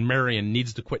cousin Marion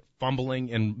needs to quit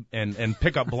fumbling and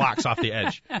pick up blocks off the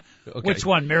edge. Okay. Which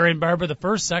one? Marion Barber, the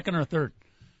first, second, or third?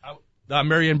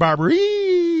 Marion Barber.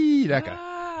 That guy.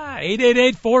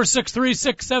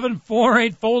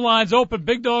 888-463-6748. Phone lines open.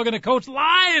 Bigg Dogg and a coach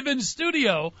live in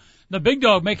studio. The Bigg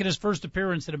Dogg making his first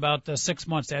appearance in about 6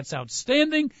 months. That's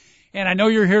outstanding. And I know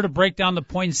you're here to break down the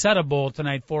Poinsettia Bowl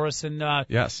tonight for us. And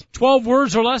yes, 12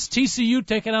 words or less. TCU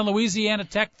taking on Louisiana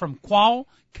Tech from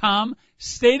Qualcomm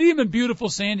Stadium in beautiful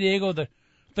San Diego.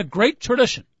 The great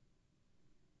tradition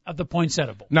of the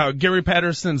Poinsettia Bowl. Now, Gary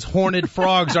Patterson's Horned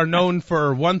Frogs are known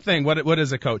for one thing. What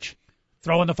is it, Coach?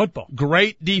 Throwing the football.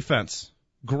 Great defense.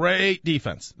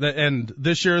 And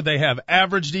this year they have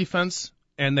average defense,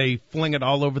 and they fling it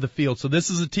all over the field. So this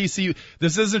is a TCU.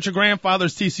 This isn't your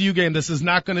grandfather's TCU game. This is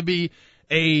not going to be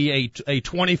a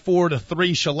 24-3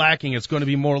 shellacking. It's going to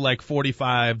be more like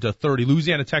 45-30.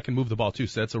 Louisiana Tech can move the ball too,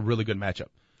 so that's a really good matchup.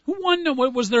 Who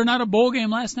won? Was there not a bowl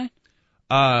game last night?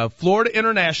 Florida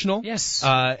International. Yes.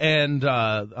 And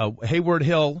Hayward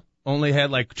Hill only had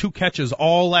like 2 catches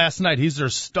all last night. He's their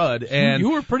stud. And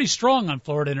you were pretty strong on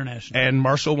Florida International. And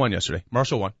Marshall won yesterday.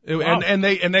 Wow. And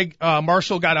they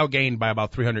Marshall got outgained by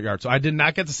about 300 yards. So I did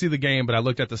not get to see the game, but I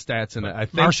looked at the stats, and I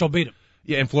think Marshall beat him.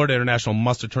 Yeah, and Florida International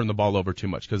must have turned the ball over too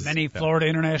much. Many Florida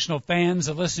International fans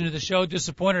that listen to the show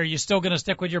disappointed. Are you still going to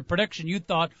stick with your prediction? You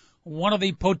thought one of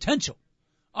the potential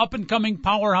up-and-coming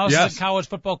powerhouses in college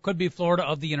football could be Florida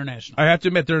of the International. I have to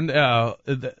admit,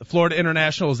 Florida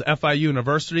International is FIU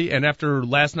University, and after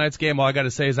last night's game, all I got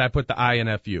to say is I put the I in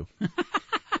FU.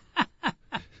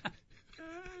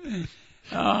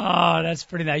 Oh, that's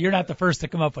pretty nice. You're not the first to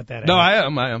come up with that. No, I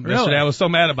am. Really? Yesterday, I was so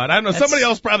mad about it. I don't know, somebody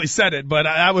else probably said it, but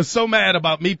I was so mad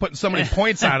about me putting so many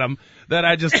points on them that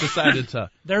I just decided to.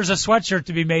 There's a sweatshirt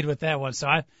to be made with that one. So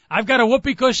I've got a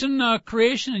whoopee cushion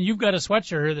creation, and you've got a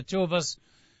sweatshirt here. The two of us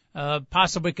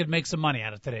possibly could make some money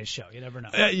out of today's show. You never know.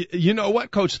 You know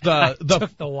what, Coach?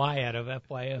 Took the Y out of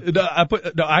FYU.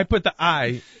 I put the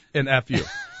I in FU.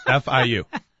 FIU.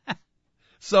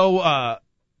 So,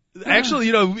 actually,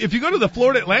 if you go to the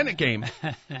Florida Atlantic game,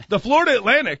 the Florida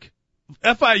Atlantic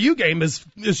FIU game is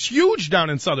huge down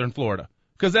in Southern Florida.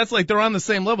 Because that's like they're on the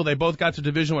same level. They both got to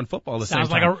Division I football the same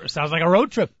time. Sounds like a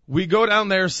road trip. We go down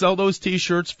there, sell those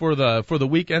T-shirts for the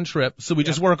weekend trip. So we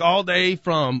just work all day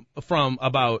from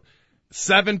about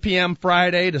 7 p.m.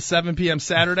 Friday to 7 p.m.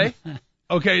 Saturday.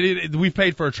 Okay, we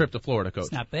paid for a trip to Florida, Coach.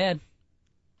 It's not bad.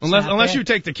 Unless you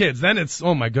take the kids, then it's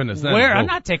oh my goodness. I'm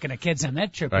not taking the kids on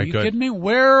that trip. Are you kidding me?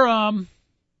 Where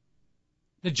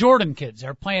the Jordan kids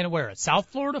are playing where? At South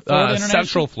Florida, Florida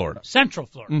International? Central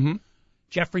Florida. Mm-hmm.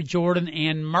 Jeffrey Jordan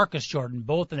and Marcus Jordan,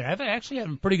 both in there. Have actually had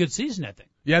a pretty good season, I think.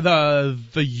 Yeah,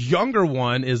 the younger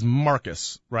one is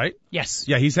Marcus, right? Yes.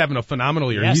 Yeah, he's having a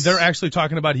phenomenal year. Yes. They're actually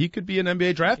talking about he could be an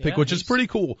NBA draft pick, which is pretty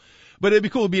cool. But it'd be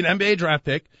cool to be an NBA draft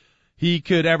pick. He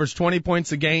could average 20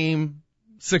 points a game,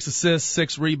 6 assists,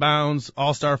 6 rebounds,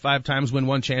 all-star 5 times, win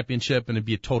 1 championship, and it'd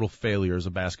be a total failure as a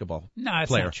basketball player. No,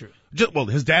 that's not true. Well,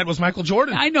 his dad was Michael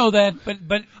Jordan. I know that,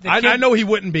 but I know he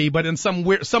wouldn't be, but in some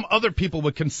other people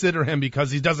would consider him because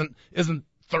he isn't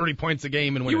 30 points a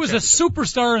game and win. He was a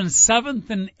superstar in 7th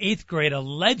and 8th grade, a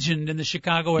legend in the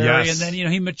Chicago area, Yes. and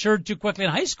then he matured too quickly.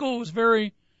 In high school, was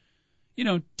very,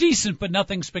 decent, but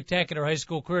nothing spectacular high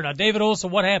school career. Now, David Olson,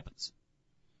 what happens?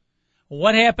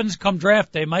 What happens come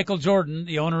draft day? Michael Jordan,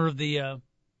 the owner of the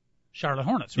Charlotte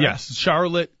Hornets, right? Yes,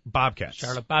 Charlotte Bobcats.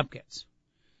 Charlotte Bobcats.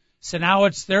 So now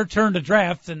it's their turn to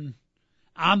draft, and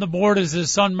on the board is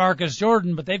his son Marcus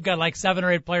Jordan, but they've got like 7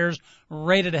 or 8 players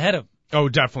rated ahead of him. Oh,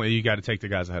 definitely. You got to take the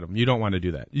guys ahead of him. You don't want to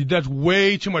do that. That's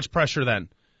way too much pressure then.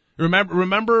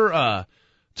 Remember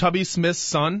Tubby Smith's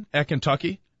son at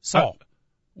Kentucky? Saul.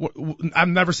 I've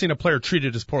never seen a player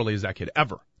treated as poorly as that kid,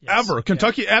 ever. Yes. Ever.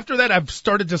 Kentucky, after that, I've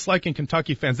started disliking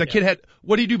Kentucky fans. That kid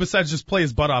what do you do besides just play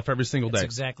his butt off every single day? That's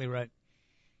exactly right.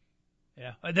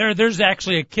 Yeah. There's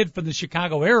actually a kid from the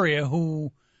Chicago area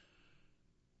who,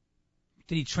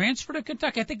 did he transfer to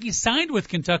Kentucky? I think he signed with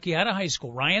Kentucky out of high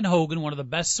school. Ryan Hogan, one of the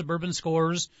best suburban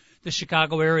scorers the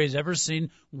Chicago area has ever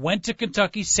seen, went to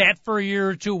Kentucky, sat for a year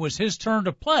or two, was his turn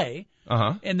to play.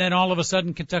 Uh-huh. And then all of a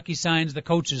sudden Kentucky signs the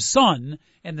coach's son,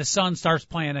 and the son starts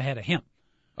playing ahead of him.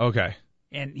 Okay.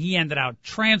 And he ended up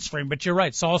transferring. But you're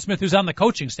right. Saul Smith, who's on the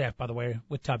coaching staff, by the way,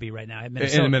 with Tubby right now in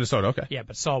Minnesota. In Minnesota, okay. Yeah,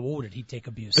 but Saul, did he take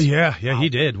abuse? Yeah, wow. He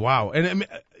did. Wow. And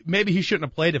maybe he shouldn't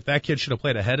have played if that kid should have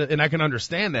played ahead of, and I can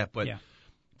understand that, but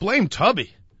blame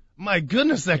Tubby. My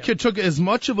goodness, that kid took as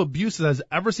much of abuse as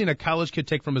I've ever seen a college kid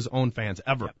take from his own fans,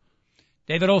 ever. Yep.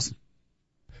 David Olson.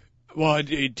 Well,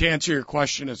 to answer your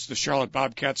question, it's the Charlotte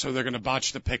Bobcats, so they're going to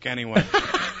botch the pick anyway.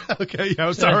 Okay,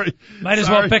 I'm sorry. Might as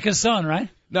well pick his son, right?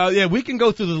 No, we can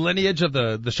go through the lineage of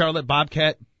the Charlotte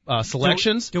Bobcat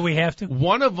selections. Do we have to?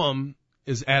 One of them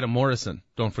is Adam Morrison,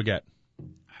 don't forget.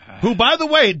 Who, by the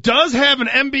way, does have an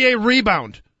NBA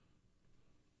rebound.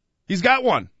 He's got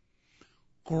one.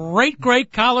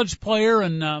 Great college player,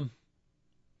 and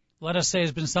let us say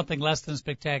has been something less than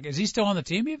spectacular. Is he still on the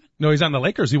team even? No, he's on the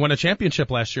Lakers. He won a championship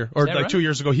last year, or like right? 2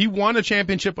 years ago. He won a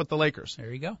championship with the Lakers.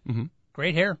 There you go. Mm-hmm.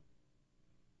 Great hair.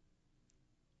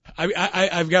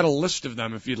 I've got a list of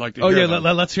them if you'd like to hear them.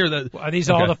 Let's hear that. Are these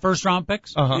all the first-round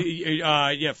picks?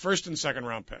 Yeah, first and second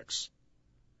round picks.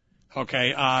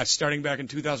 Okay, starting back in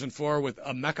 2004 with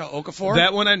Emeka Okafor.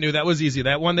 That one I knew. That was easy.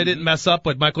 That one they didn't mess up,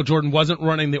 but Michael Jordan wasn't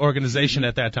running the organization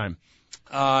at that time.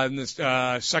 In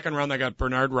the second round, they got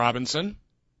Bernard Robinson.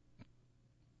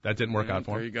 That didn't work out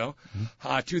for him. There you go.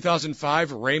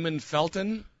 2005, Raymond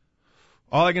Felton.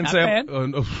 All I can Not say. bad.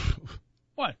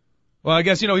 What? Well, I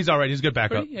guess he's all right. He's a good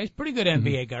backup. He's pretty good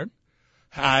NBA guard.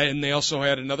 And they also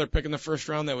had another pick in the first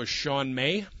round. That was Sean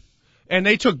May. And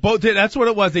they took both. That's what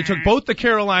it was. They took both the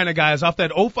Carolina guys off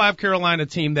that 05 Carolina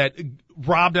team that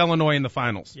robbed Illinois in the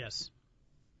finals. Yes.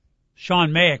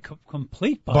 Sean May, a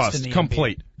complete bust in the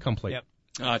complete. NBA. Complete.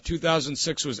 Yep.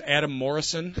 2006 was Adam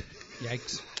Morrison.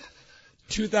 Yikes.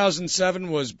 2007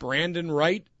 was Brandon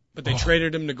Wright, but they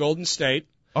traded him to Golden State.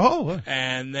 Oh.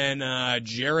 And then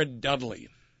Jared Dudley.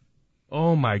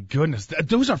 Oh, my goodness.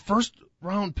 Those are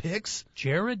first-round picks?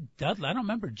 Jared Dudley? I don't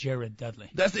remember Jared Dudley.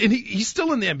 And he's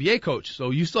still in the NBA, coach,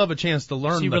 so you still have a chance to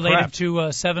learn the craft. Is he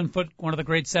related to one of the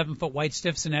great 7-foot white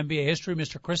stiffs in NBA history,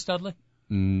 Mr. Chris Dudley?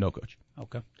 No, coach.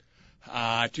 Okay.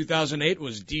 2008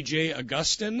 was DJ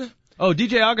Augustin. Oh,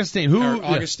 DJ Augustine.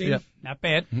 Augustine. Yeah. Not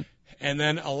bad. Mm-hmm. And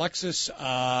then Alexis,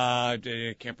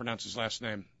 I can't pronounce his last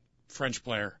name, French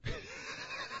player.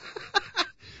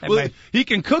 He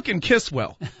can cook and kiss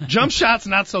well. Jump shots,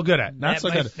 not so good at.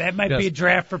 That might be a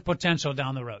draft for potential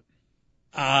down the road.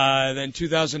 Then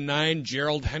 2009,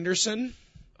 Gerald Henderson.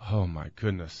 Oh, my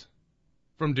goodness.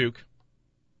 From Duke.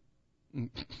 Too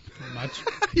much?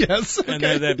 Yes. Okay.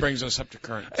 And that brings us up to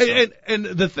current. So. And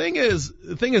the thing is,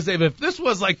 Dave, if this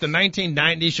was like the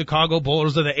 1990 Chicago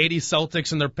Bulls or the 80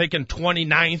 Celtics and they're picking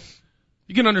 29th,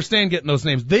 you can understand getting those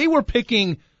names. They were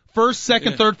picking first,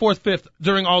 second, third, fourth, fifth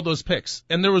during all those picks.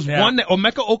 And there was one,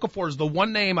 Emeka Okafor is the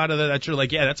one name out of that you're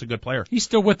like, yeah, that's a good player. He's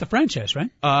still with the franchise, right?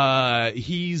 And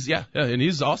he's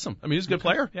awesome. I mean, he's a good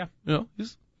player. Yeah.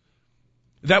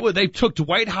 They took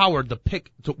Dwight Howard, the pick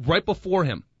right before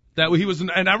him.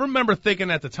 And I remember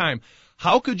thinking at the time,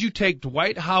 how could you take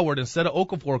Dwight Howard instead of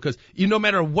Okafor? Because no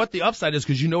matter what the upside is,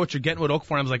 because you know what you're getting with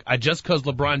Okafor. I was like, just because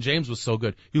LeBron James was so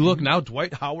good. You look now,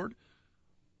 Dwight Howard,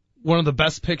 one of the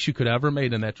best picks you could ever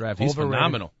made in that draft. He's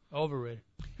phenomenal. Overrated.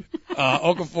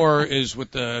 Okafor is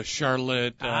with the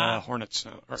Charlotte Hornets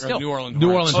now, or New Orleans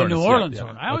Hornets. New Orleans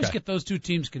Hornets. I always get those two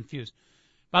teams confused.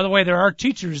 By the way, there are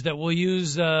teachers that will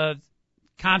use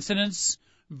consonants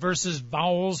versus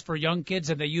vowels for young kids,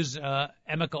 and they use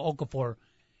Emeka Okafor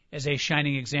as a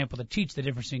shining example to teach the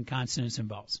difference in consonants and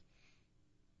vowels.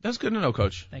 That's good to know,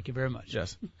 Coach. Thank you very much.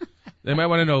 Yes. They might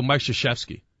want to know Mike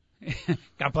Krzyzewski.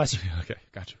 God bless you. Okay,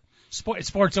 gotcha.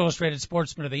 Sports Illustrated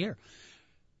Sportsman of the Year.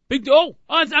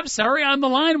 I'm sorry, on the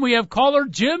line we have caller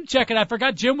Jim checking. I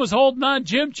forgot Jim was holding on.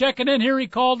 Jim checking in here. He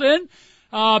called in.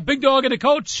 Bigg Dogg and the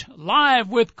Coach live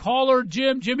with caller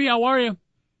Jim. Jimmy, how are you?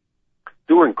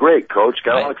 Doing great, Coach.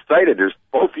 Got all excited. There's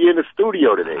both of you in the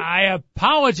studio today. I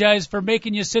apologize for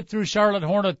making you sit through Charlotte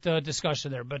Hornet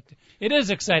discussion there, but it is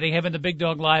exciting having the Bigg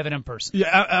Dogg live and in person.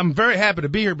 Yeah, I'm very happy to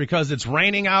be here because it's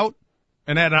raining out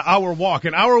and at an hour walk.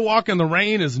 An hour walk in the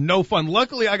rain is no fun.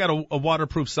 Luckily, I got a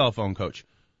waterproof cell phone, Coach.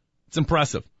 It's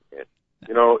impressive.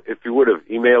 You know, if you would have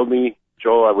emailed me,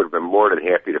 Joel, I would have been more than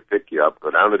happy to pick you up,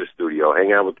 go down to the studio,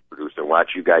 hang out with the producer, and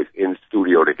watch you guys in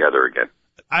studio together again.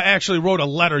 I actually wrote a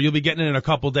letter. You'll be getting it in a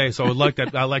couple days, so I'd like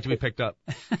to be picked up.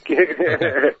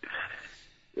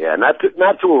 Yeah, not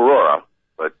to Aurora,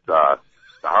 but the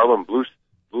Harlem Blue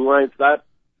Line stop,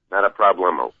 not a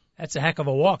problemo. That's a heck of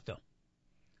a walk, though.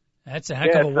 That's a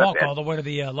heck of a walk all the way to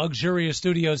the luxurious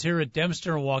studios here at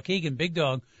Dempster and Waukegan. Bigg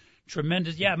Dogg,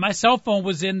 tremendous. Yeah, my cell phone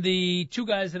was in the two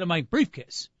guys that in my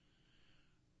briefcase,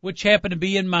 which happened to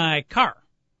be in my car.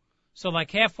 So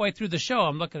like halfway through the show,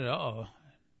 I'm looking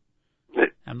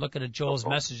at Joel's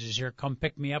messages here. Come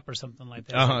pick me up or something like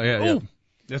that. Yeah.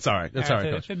 That's all right. That's all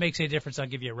right, Coach. If it makes any difference, I'll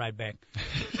give you a ride back.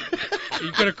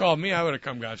 You could have called me. I would have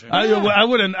come got you. I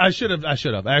wouldn't. I should have.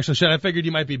 I actually should. I figured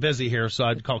you might be busy here, so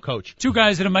I'd call Coach. Two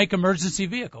guys in a Mike emergency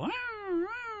vehicle.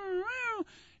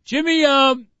 Jimmy,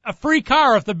 a free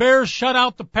car if the Bears shut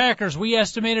out the Packers. We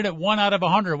estimated at 1 out of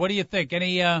 100. What do you think?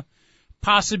 Any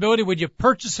possibility? Would you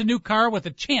purchase a new car with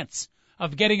a chance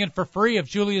of getting it for free if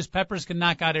Julius Peppers can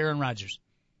knock out Aaron Rodgers?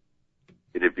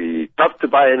 It'd be tough to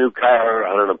buy a new car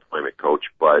on unemployment, Coach,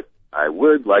 but I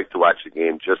would like to watch the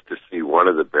game just to see one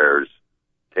of the Bears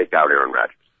take out Aaron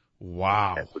Rodgers.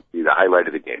 Wow. That would be the highlight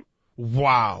of the game.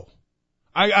 Wow.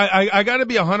 I got to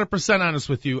be 100% honest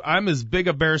with you. I'm as big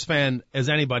a Bears fan as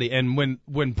anybody, and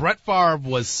when Brett Favre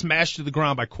was smashed to the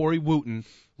ground by Corey Wooten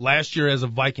last year as a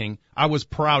Viking, I was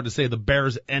proud to say the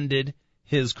Bears ended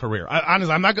his career.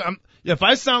 Honestly, if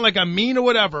I sound like I'm mean or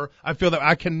whatever, I feel that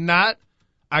I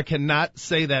cannot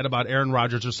say that about Aaron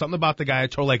Rodgers or something about the guy I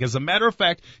told. Like, as a matter of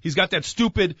fact, he's got that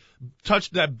stupid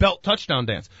that belt touchdown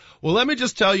dance. Well, let me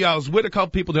just tell you, I was with a couple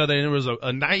people the other day, and there was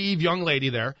a naive young lady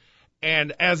there.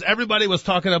 And as everybody was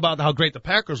talking about how great the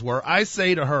Packers were, I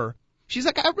say to her, she's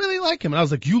like, I really like him. And I was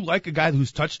like, you like a guy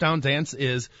whose touchdown dance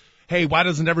is, hey, why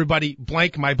doesn't everybody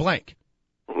blank my blank?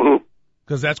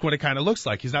 Because that's what it kind of looks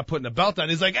like. He's not putting a belt on.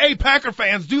 He's like, hey, Packer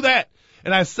fans, do that.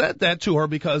 And I said that to her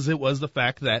because it was the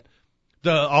fact that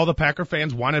all the Packer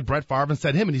fans wanted Brett Favre and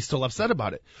said him, and he's still upset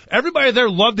about it. Everybody there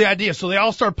loved the idea, so they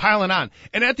all start piling on.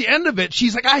 And at the end of it,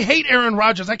 she's like, I hate Aaron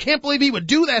Rodgers. I can't believe he would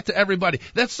do that to everybody.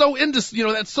 That's so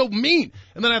that's so mean.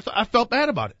 And then I felt bad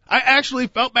about it. I actually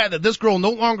felt bad that this girl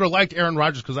no longer liked Aaron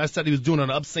Rodgers because I said he was doing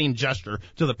an obscene gesture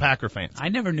to the Packer fans. I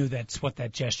never knew that's what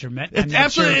that gesture meant.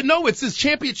 No, it's his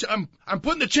championship. I'm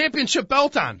putting the championship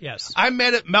belt on. Yes. I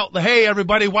made it melt. Hey,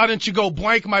 everybody, why don't you go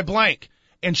blank my blank?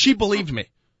 And she believed me.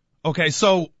 Okay,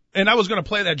 so, and I was going to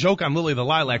play that joke on Lily the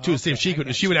Lilac too, to see if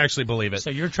she would actually believe it. So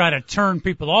you're trying to turn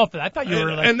people off. I thought you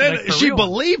were like, and then like she real.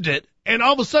 believed it, and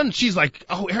all of a sudden she's like,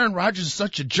 "Oh, Aaron Rodgers is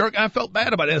such a jerk." I felt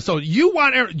bad about it. So do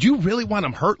you really want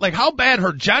him hurt? Like, how bad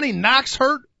hurt? Johnny Knox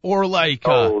hurt, or like?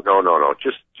 No.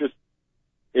 Just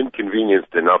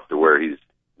inconvenienced enough to where he's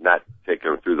not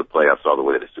taking them through the playoffs all the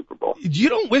way to the Super Bowl. You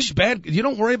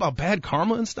don't worry about bad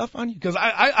karma and stuff on you? Because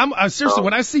I'm seriously,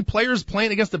 when I see players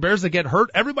playing against the Bears that get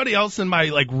hurt, everybody else in my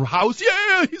house,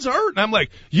 yeah, he's hurt. And I'm like,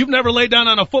 you've never laid down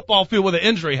on a football field with an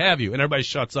injury, have you? And everybody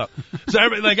shuts up. So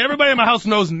everybody in my house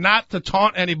knows not to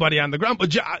taunt anybody on the ground,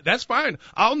 but that's fine.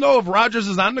 I'll know if Rodgers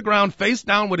is on the ground face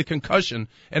down with a concussion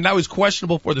and now he's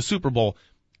questionable for the Super Bowl,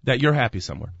 that you're happy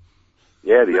somewhere.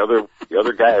 Yeah, the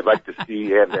other guy I'd like to see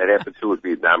have that happen to would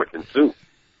be Ndamukong Suh.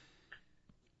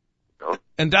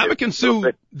 And Ndamukong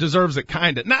Suh deserves it,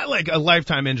 kind of. Not like a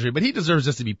lifetime injury, but he deserves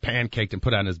just to be pancaked and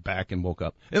put on his back and woke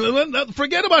up. And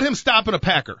forget about him stopping a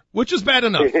Packer, which is bad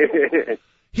enough.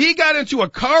 He got into a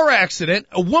car accident.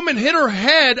 A woman hit her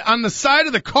head on the side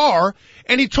of the car,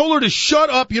 and he told her to shut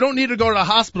up. You don't need to go to the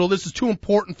hospital. This is too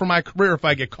important for my career if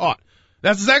I get caught.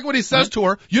 That's exactly what he says to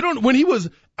her. When he was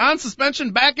on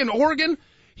suspension back in Oregon,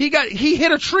 he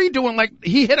hit a tree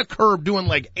he hit a curb doing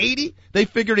like 80. They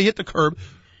figured he hit the curb.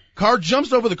 Car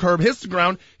jumps over the curb, hits the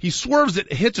ground. He swerves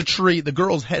it, hits a tree. The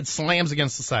girl's head slams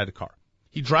against the side of the car.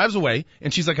 He drives away,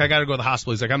 and she's like, I gotta go to the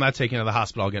hospital. He's like, I'm not taking her to the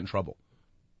hospital. I'll get in trouble.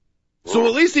 So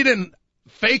at least he didn't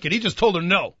fake it. He just told her,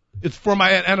 no, it's for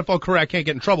my NFL career. I can't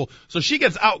get in trouble. So she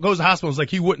gets out, goes to the hospital. It's like,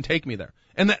 he wouldn't take me there.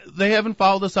 And they haven't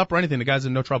followed this up or anything. The guy's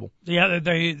in no trouble. Yeah,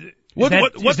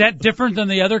 Is that different than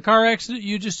the other car accident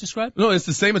you just described? No, it's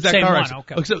the same as that car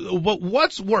accident. Okay. So,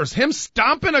 what's worse, him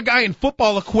stomping a guy in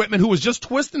football equipment who was just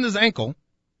twisting his ankle,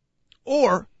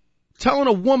 or telling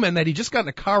a woman that he just got in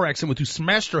a car accident with who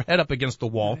smashed her head up against the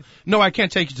wall? No, I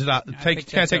can't take you to the take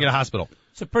you to the hospital.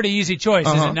 It's a pretty easy choice,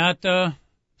 is it not?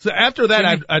 So after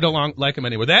that, I don't like him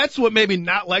anymore. That's what made me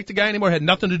not like the guy anymore. It had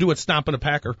nothing to do with stomping a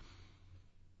Packer.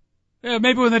 Yeah,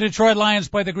 maybe when the Detroit Lions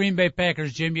play the Green Bay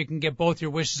Packers, Jim, you can get both your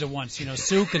wishes at once. You know,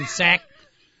 Sue can sack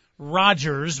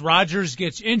Rodgers. Rodgers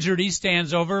gets injured. He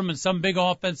stands over him, and some big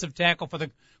offensive tackle for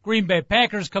the Green Bay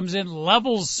Packers comes in,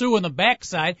 levels Sue in the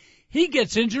backside. He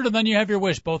gets injured, and then you have your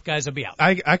wish. Both guys will be out.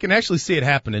 I can actually see it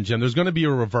happening, Jim. There's going to be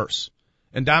a reverse.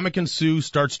 And Ndamukong Suh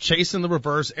starts chasing the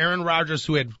reverse. Aaron Rodgers,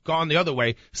 who had gone the other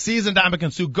way, sees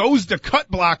Ndamukong Suh, goes to cut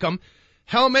block him.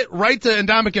 Helmet right to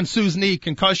Ndamukong Suh's knee,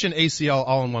 concussion, ACL,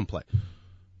 all in one play.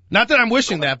 Not that I'm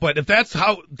wishing that, but if that's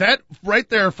how, that right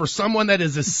there for someone that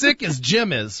is as sick as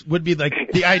Jim is, would be like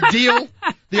the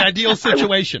ideal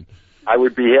situation. I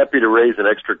would be happy to raise an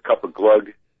extra cup of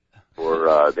glug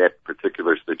for that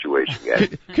particular situation, guys.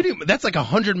 Could you, that's like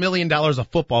 $100 million a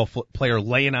football player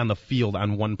laying on the field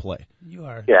on one play. You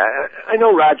are. Yeah, I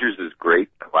know Rodgers is great.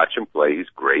 I watch him play. He's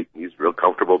great. He's real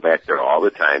comfortable back there all the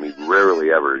time. He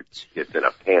rarely ever gets in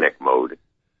a panic mode.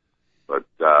 But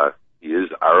he is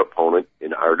our opponent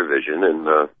in our division,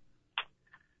 and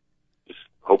just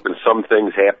hoping some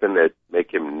things happen that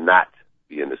make him not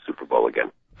be in the Super Bowl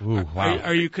again. Ooh, wow.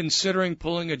 Are you considering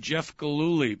pulling a Jeff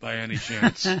Galooly by any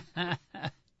chance?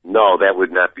 No, that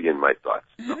would not be in my thoughts.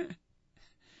 No.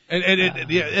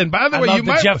 And by the way, I love you the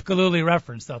might Jeff Galooly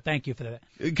reference, though. Thank you for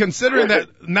that. Considering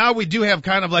that now we do have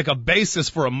kind of like a basis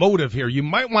for a motive here, you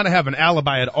might want to have an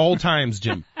alibi at all times,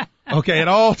 Jim. Okay, at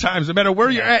all times, no matter where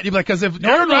you're at, you're like, because if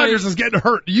Aaron Rodgers is getting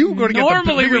hurt, you're going to get the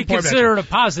normally bigger we point consider it a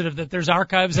positive that there's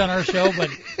archives on our show, but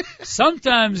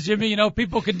sometimes, Jimmy, you know,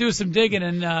 people can do some digging,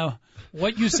 and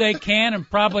what you say can and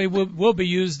probably will be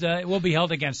used, will be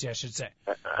held against you, I should say.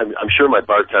 I'm sure my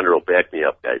bartender will back me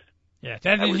up, guys. Yeah.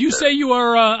 Did you say you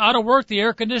are out of work, the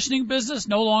air conditioning business,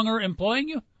 no longer employing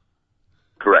you?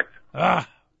 Correct. Ah.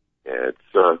 Yeah,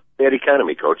 it's bad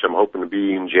economy, Coach. I'm hoping to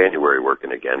be in January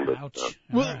working again. But,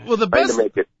 well, the best. To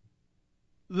make it.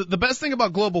 The best thing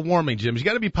about global warming, Jim, is you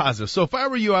got to be positive. So if I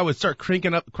were you, I would start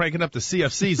cranking up the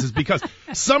CFCs, is because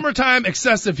summertime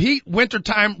excessive heat,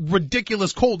 wintertime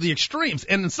ridiculous cold, the extremes,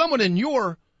 and then someone in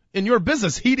your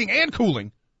business, heating and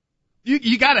cooling,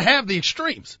 you got to have the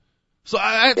extremes. So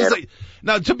I have to say,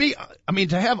 now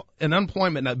to have an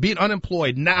unemployment, being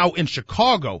unemployed now in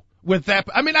Chicago with that,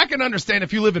 I mean, I can understand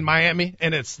if you live in Miami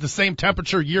and it's the same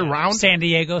temperature year round. San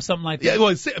Diego, something like that. Yeah, well,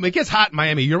 it gets hot in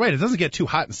Miami. You're right. It doesn't get too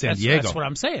hot in San Diego. That's what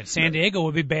I'm saying. San Diego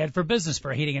would be bad for business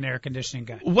for a heating and air conditioning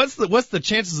guy. What's the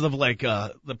chances of like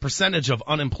the percentage of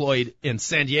unemployed in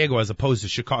San Diego as opposed to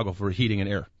Chicago for heating and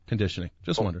air conditioning?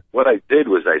 Just wonder. What I did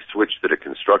was I switched to the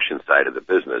construction side of the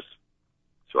business.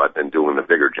 So I've been doing the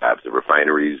bigger jobs, the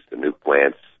refineries, the new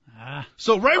plants.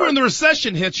 So right when the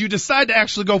recession hits, you decide to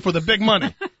actually go for the big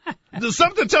money.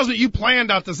 Something tells me you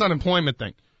planned out this unemployment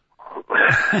thing.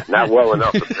 Not well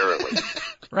enough, apparently.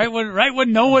 Right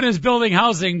when no one is building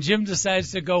housing, Jim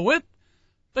decides to go with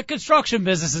the construction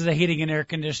business as a heating and air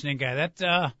conditioning guy.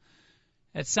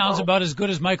 That sounds about as good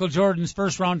as Michael Jordan's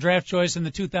first round draft choice in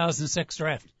the 2006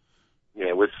 draft.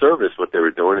 Yeah, with service, what they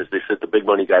were doing is they sit the big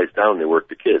money guys down and they work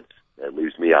the kids. That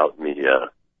leaves me out in the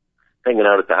hanging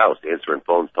out at the house, answering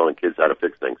phones, telling kids how to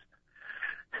fix things.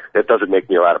 That doesn't make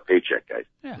me a lot of paycheck, guys.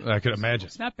 Yeah, I could imagine.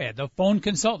 It's not bad, though. Phone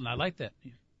consultant, I like that.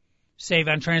 Save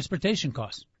on transportation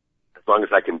costs. As long as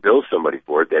I can bill somebody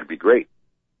for it, that'd be great.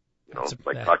 You know,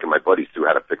 like talking my buddies through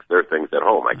how to fix their things at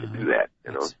home. I can do that,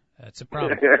 you know. That's a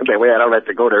problem. That way I don't have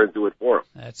to go there and do it for them.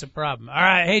 That's a problem. All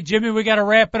right. Hey, Jimmy, we got to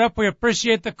wrap it up. We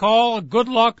appreciate the call. Good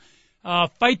luck.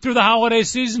 Fight through the holiday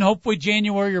season. Hopefully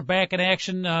January you're back in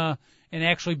action and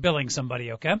actually billing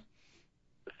somebody, okay?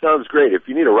 Sounds great. If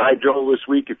you need a ride, Joel, this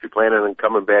week, if you're planning on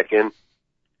coming back in,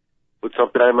 put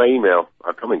something on my email.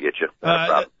 I'll come and get you.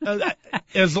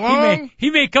 As long he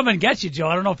may come and get you, Joe.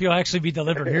 I don't know if he'll actually be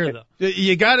delivered here, though.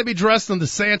 You got to be dressed in the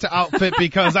Santa outfit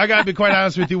because I got to be quite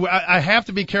honest with you. I have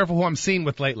to be careful who I'm seen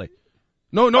with lately.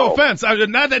 No offense.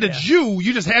 Not that it's you.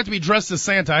 You just have to be dressed as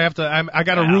Santa. I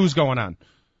got a ruse going on.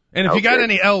 And if you got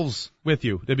any elves with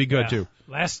you, that'd be good too.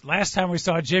 Last time we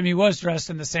saw Jim, he was dressed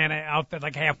in the Santa outfit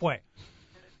like halfway.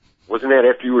 Wasn't that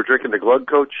after you were drinking the glug,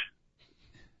 Coach?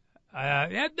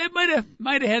 Yeah, that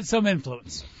might have had some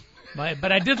influence.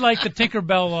 But I did like the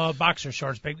Tinkerbell boxer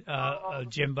shorts,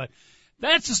 Jim. But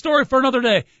that's a story for another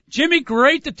day. Jimmy,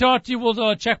 great to talk to you.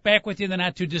 We'll check back with you in the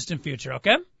not too distant future.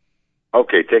 Okay.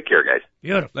 Okay. Take care, guys.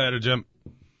 Beautiful. Later, Jim.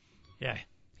 Yeah.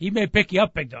 He may pick you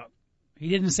up, Bigg Dogg. He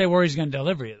didn't say where he's going to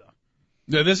deliver you,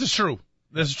 though. Yeah, this is true.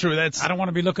 This is true. I don't want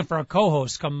to be looking for a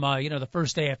co-host come, the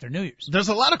first day after New Year's. There's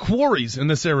a lot of quarries in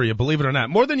this area, believe it or not.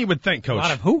 More than you would think, Coach. A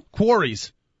lot of who?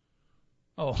 Quarries.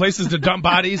 Oh. Places to dump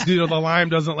bodies. The lime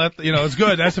doesn't it's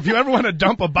good. That's if you ever want to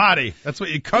dump a body. That's what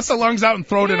you cut the lungs out and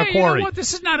throw it in a quarry. You know what?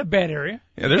 This is not a bad area.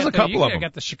 Yeah, there's a couple of them. You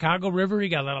got the Chicago River. You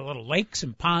got a lot of little lakes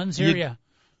and ponds here. Yeah.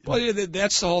 Well, yeah,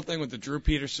 that's the whole thing with the Drew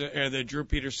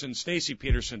Peterson, Stacy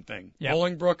Peterson thing. Yep.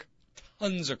 Bolingbrook,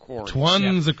 tons of quarries.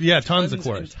 Tons of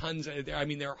quarries. Tons. I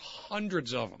mean, there are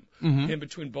hundreds of them in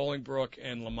between Bolingbrook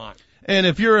and Lamont. And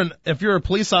if you're a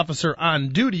police officer on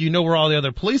duty, you know where all the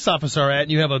other police officers are at,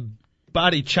 and you have a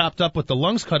body chopped up with the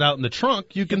lungs cut out in the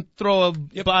trunk, you can throw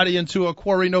a body into a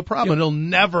quarry, no problem. It'll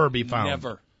never be found.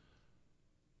 Never.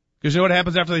 Because you know what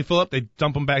happens after they fill up? They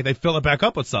dump them back. They fill it back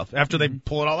up with stuff. After they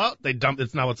pull it all out, they dump.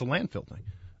 It's a landfill thing.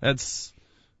 It's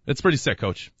pretty sick,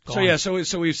 Coach. So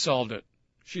we've solved it.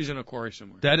 She's in a quarry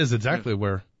somewhere. That is exactly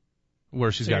where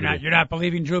she's got to be. You're not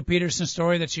believing Drew Peterson's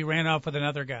story that she ran off with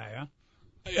another guy,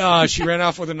 huh? She ran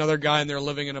off with another guy, and they're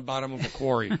living in the bottom of a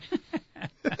quarry.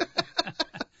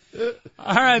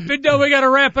 All right, Bigg Dogg, we got to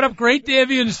wrap it up. Great to have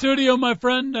you in the studio, my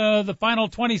friend. The final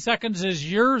 20 seconds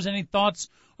is yours. Any thoughts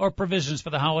or provisions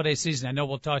for the holiday season? I know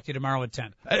we'll talk to you tomorrow at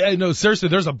 10. I know, seriously,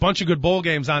 there's a bunch of good bowl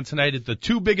games on tonight. It's the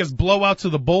two biggest blowouts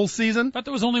of the bowl season. I thought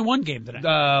there was only one game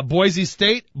tonight. Boise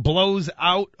State blows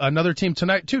out another team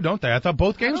tonight, too, don't they? I thought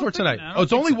both games were tonight.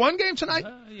 It's only one game tonight?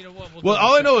 Well,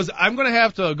 all I know is I'm going to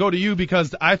have to go to you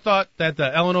because I thought that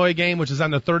the Illinois game, which is on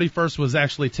the 31st, was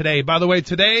actually today. By the way,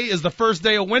 today is the first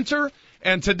day of winter.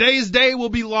 And today's day will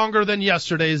be longer than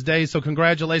yesterday's day, so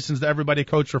congratulations to everybody,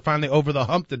 Coach, for finally over the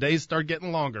hump. The days start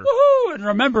getting longer. Woohoo! And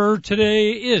remember,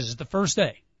 today is the first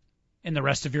day in the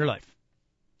rest of your life.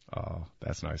 Oh,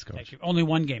 that's nice, Coach. Thank you. Only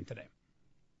one game today.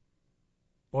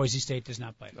 Boise State does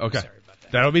not play. Okay. Sorry about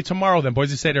that. That'll be tomorrow then,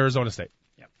 Boise State, Arizona State.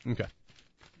 Yep. Okay.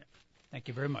 Thank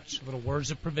you very much. Little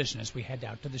words of provision as we head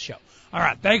out to the show. All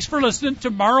right. Thanks for listening.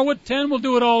 Tomorrow at 10, we'll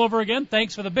do it all over again.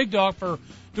 Thanks for the Bigg Dogg for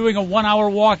doing a 1-hour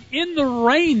walk in the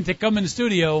rain to come in the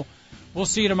studio. We'll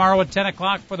see you tomorrow at 10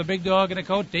 o'clock for the Bigg Dogg and a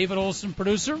coach, David Olson,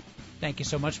 producer. Thank you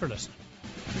so much for listening.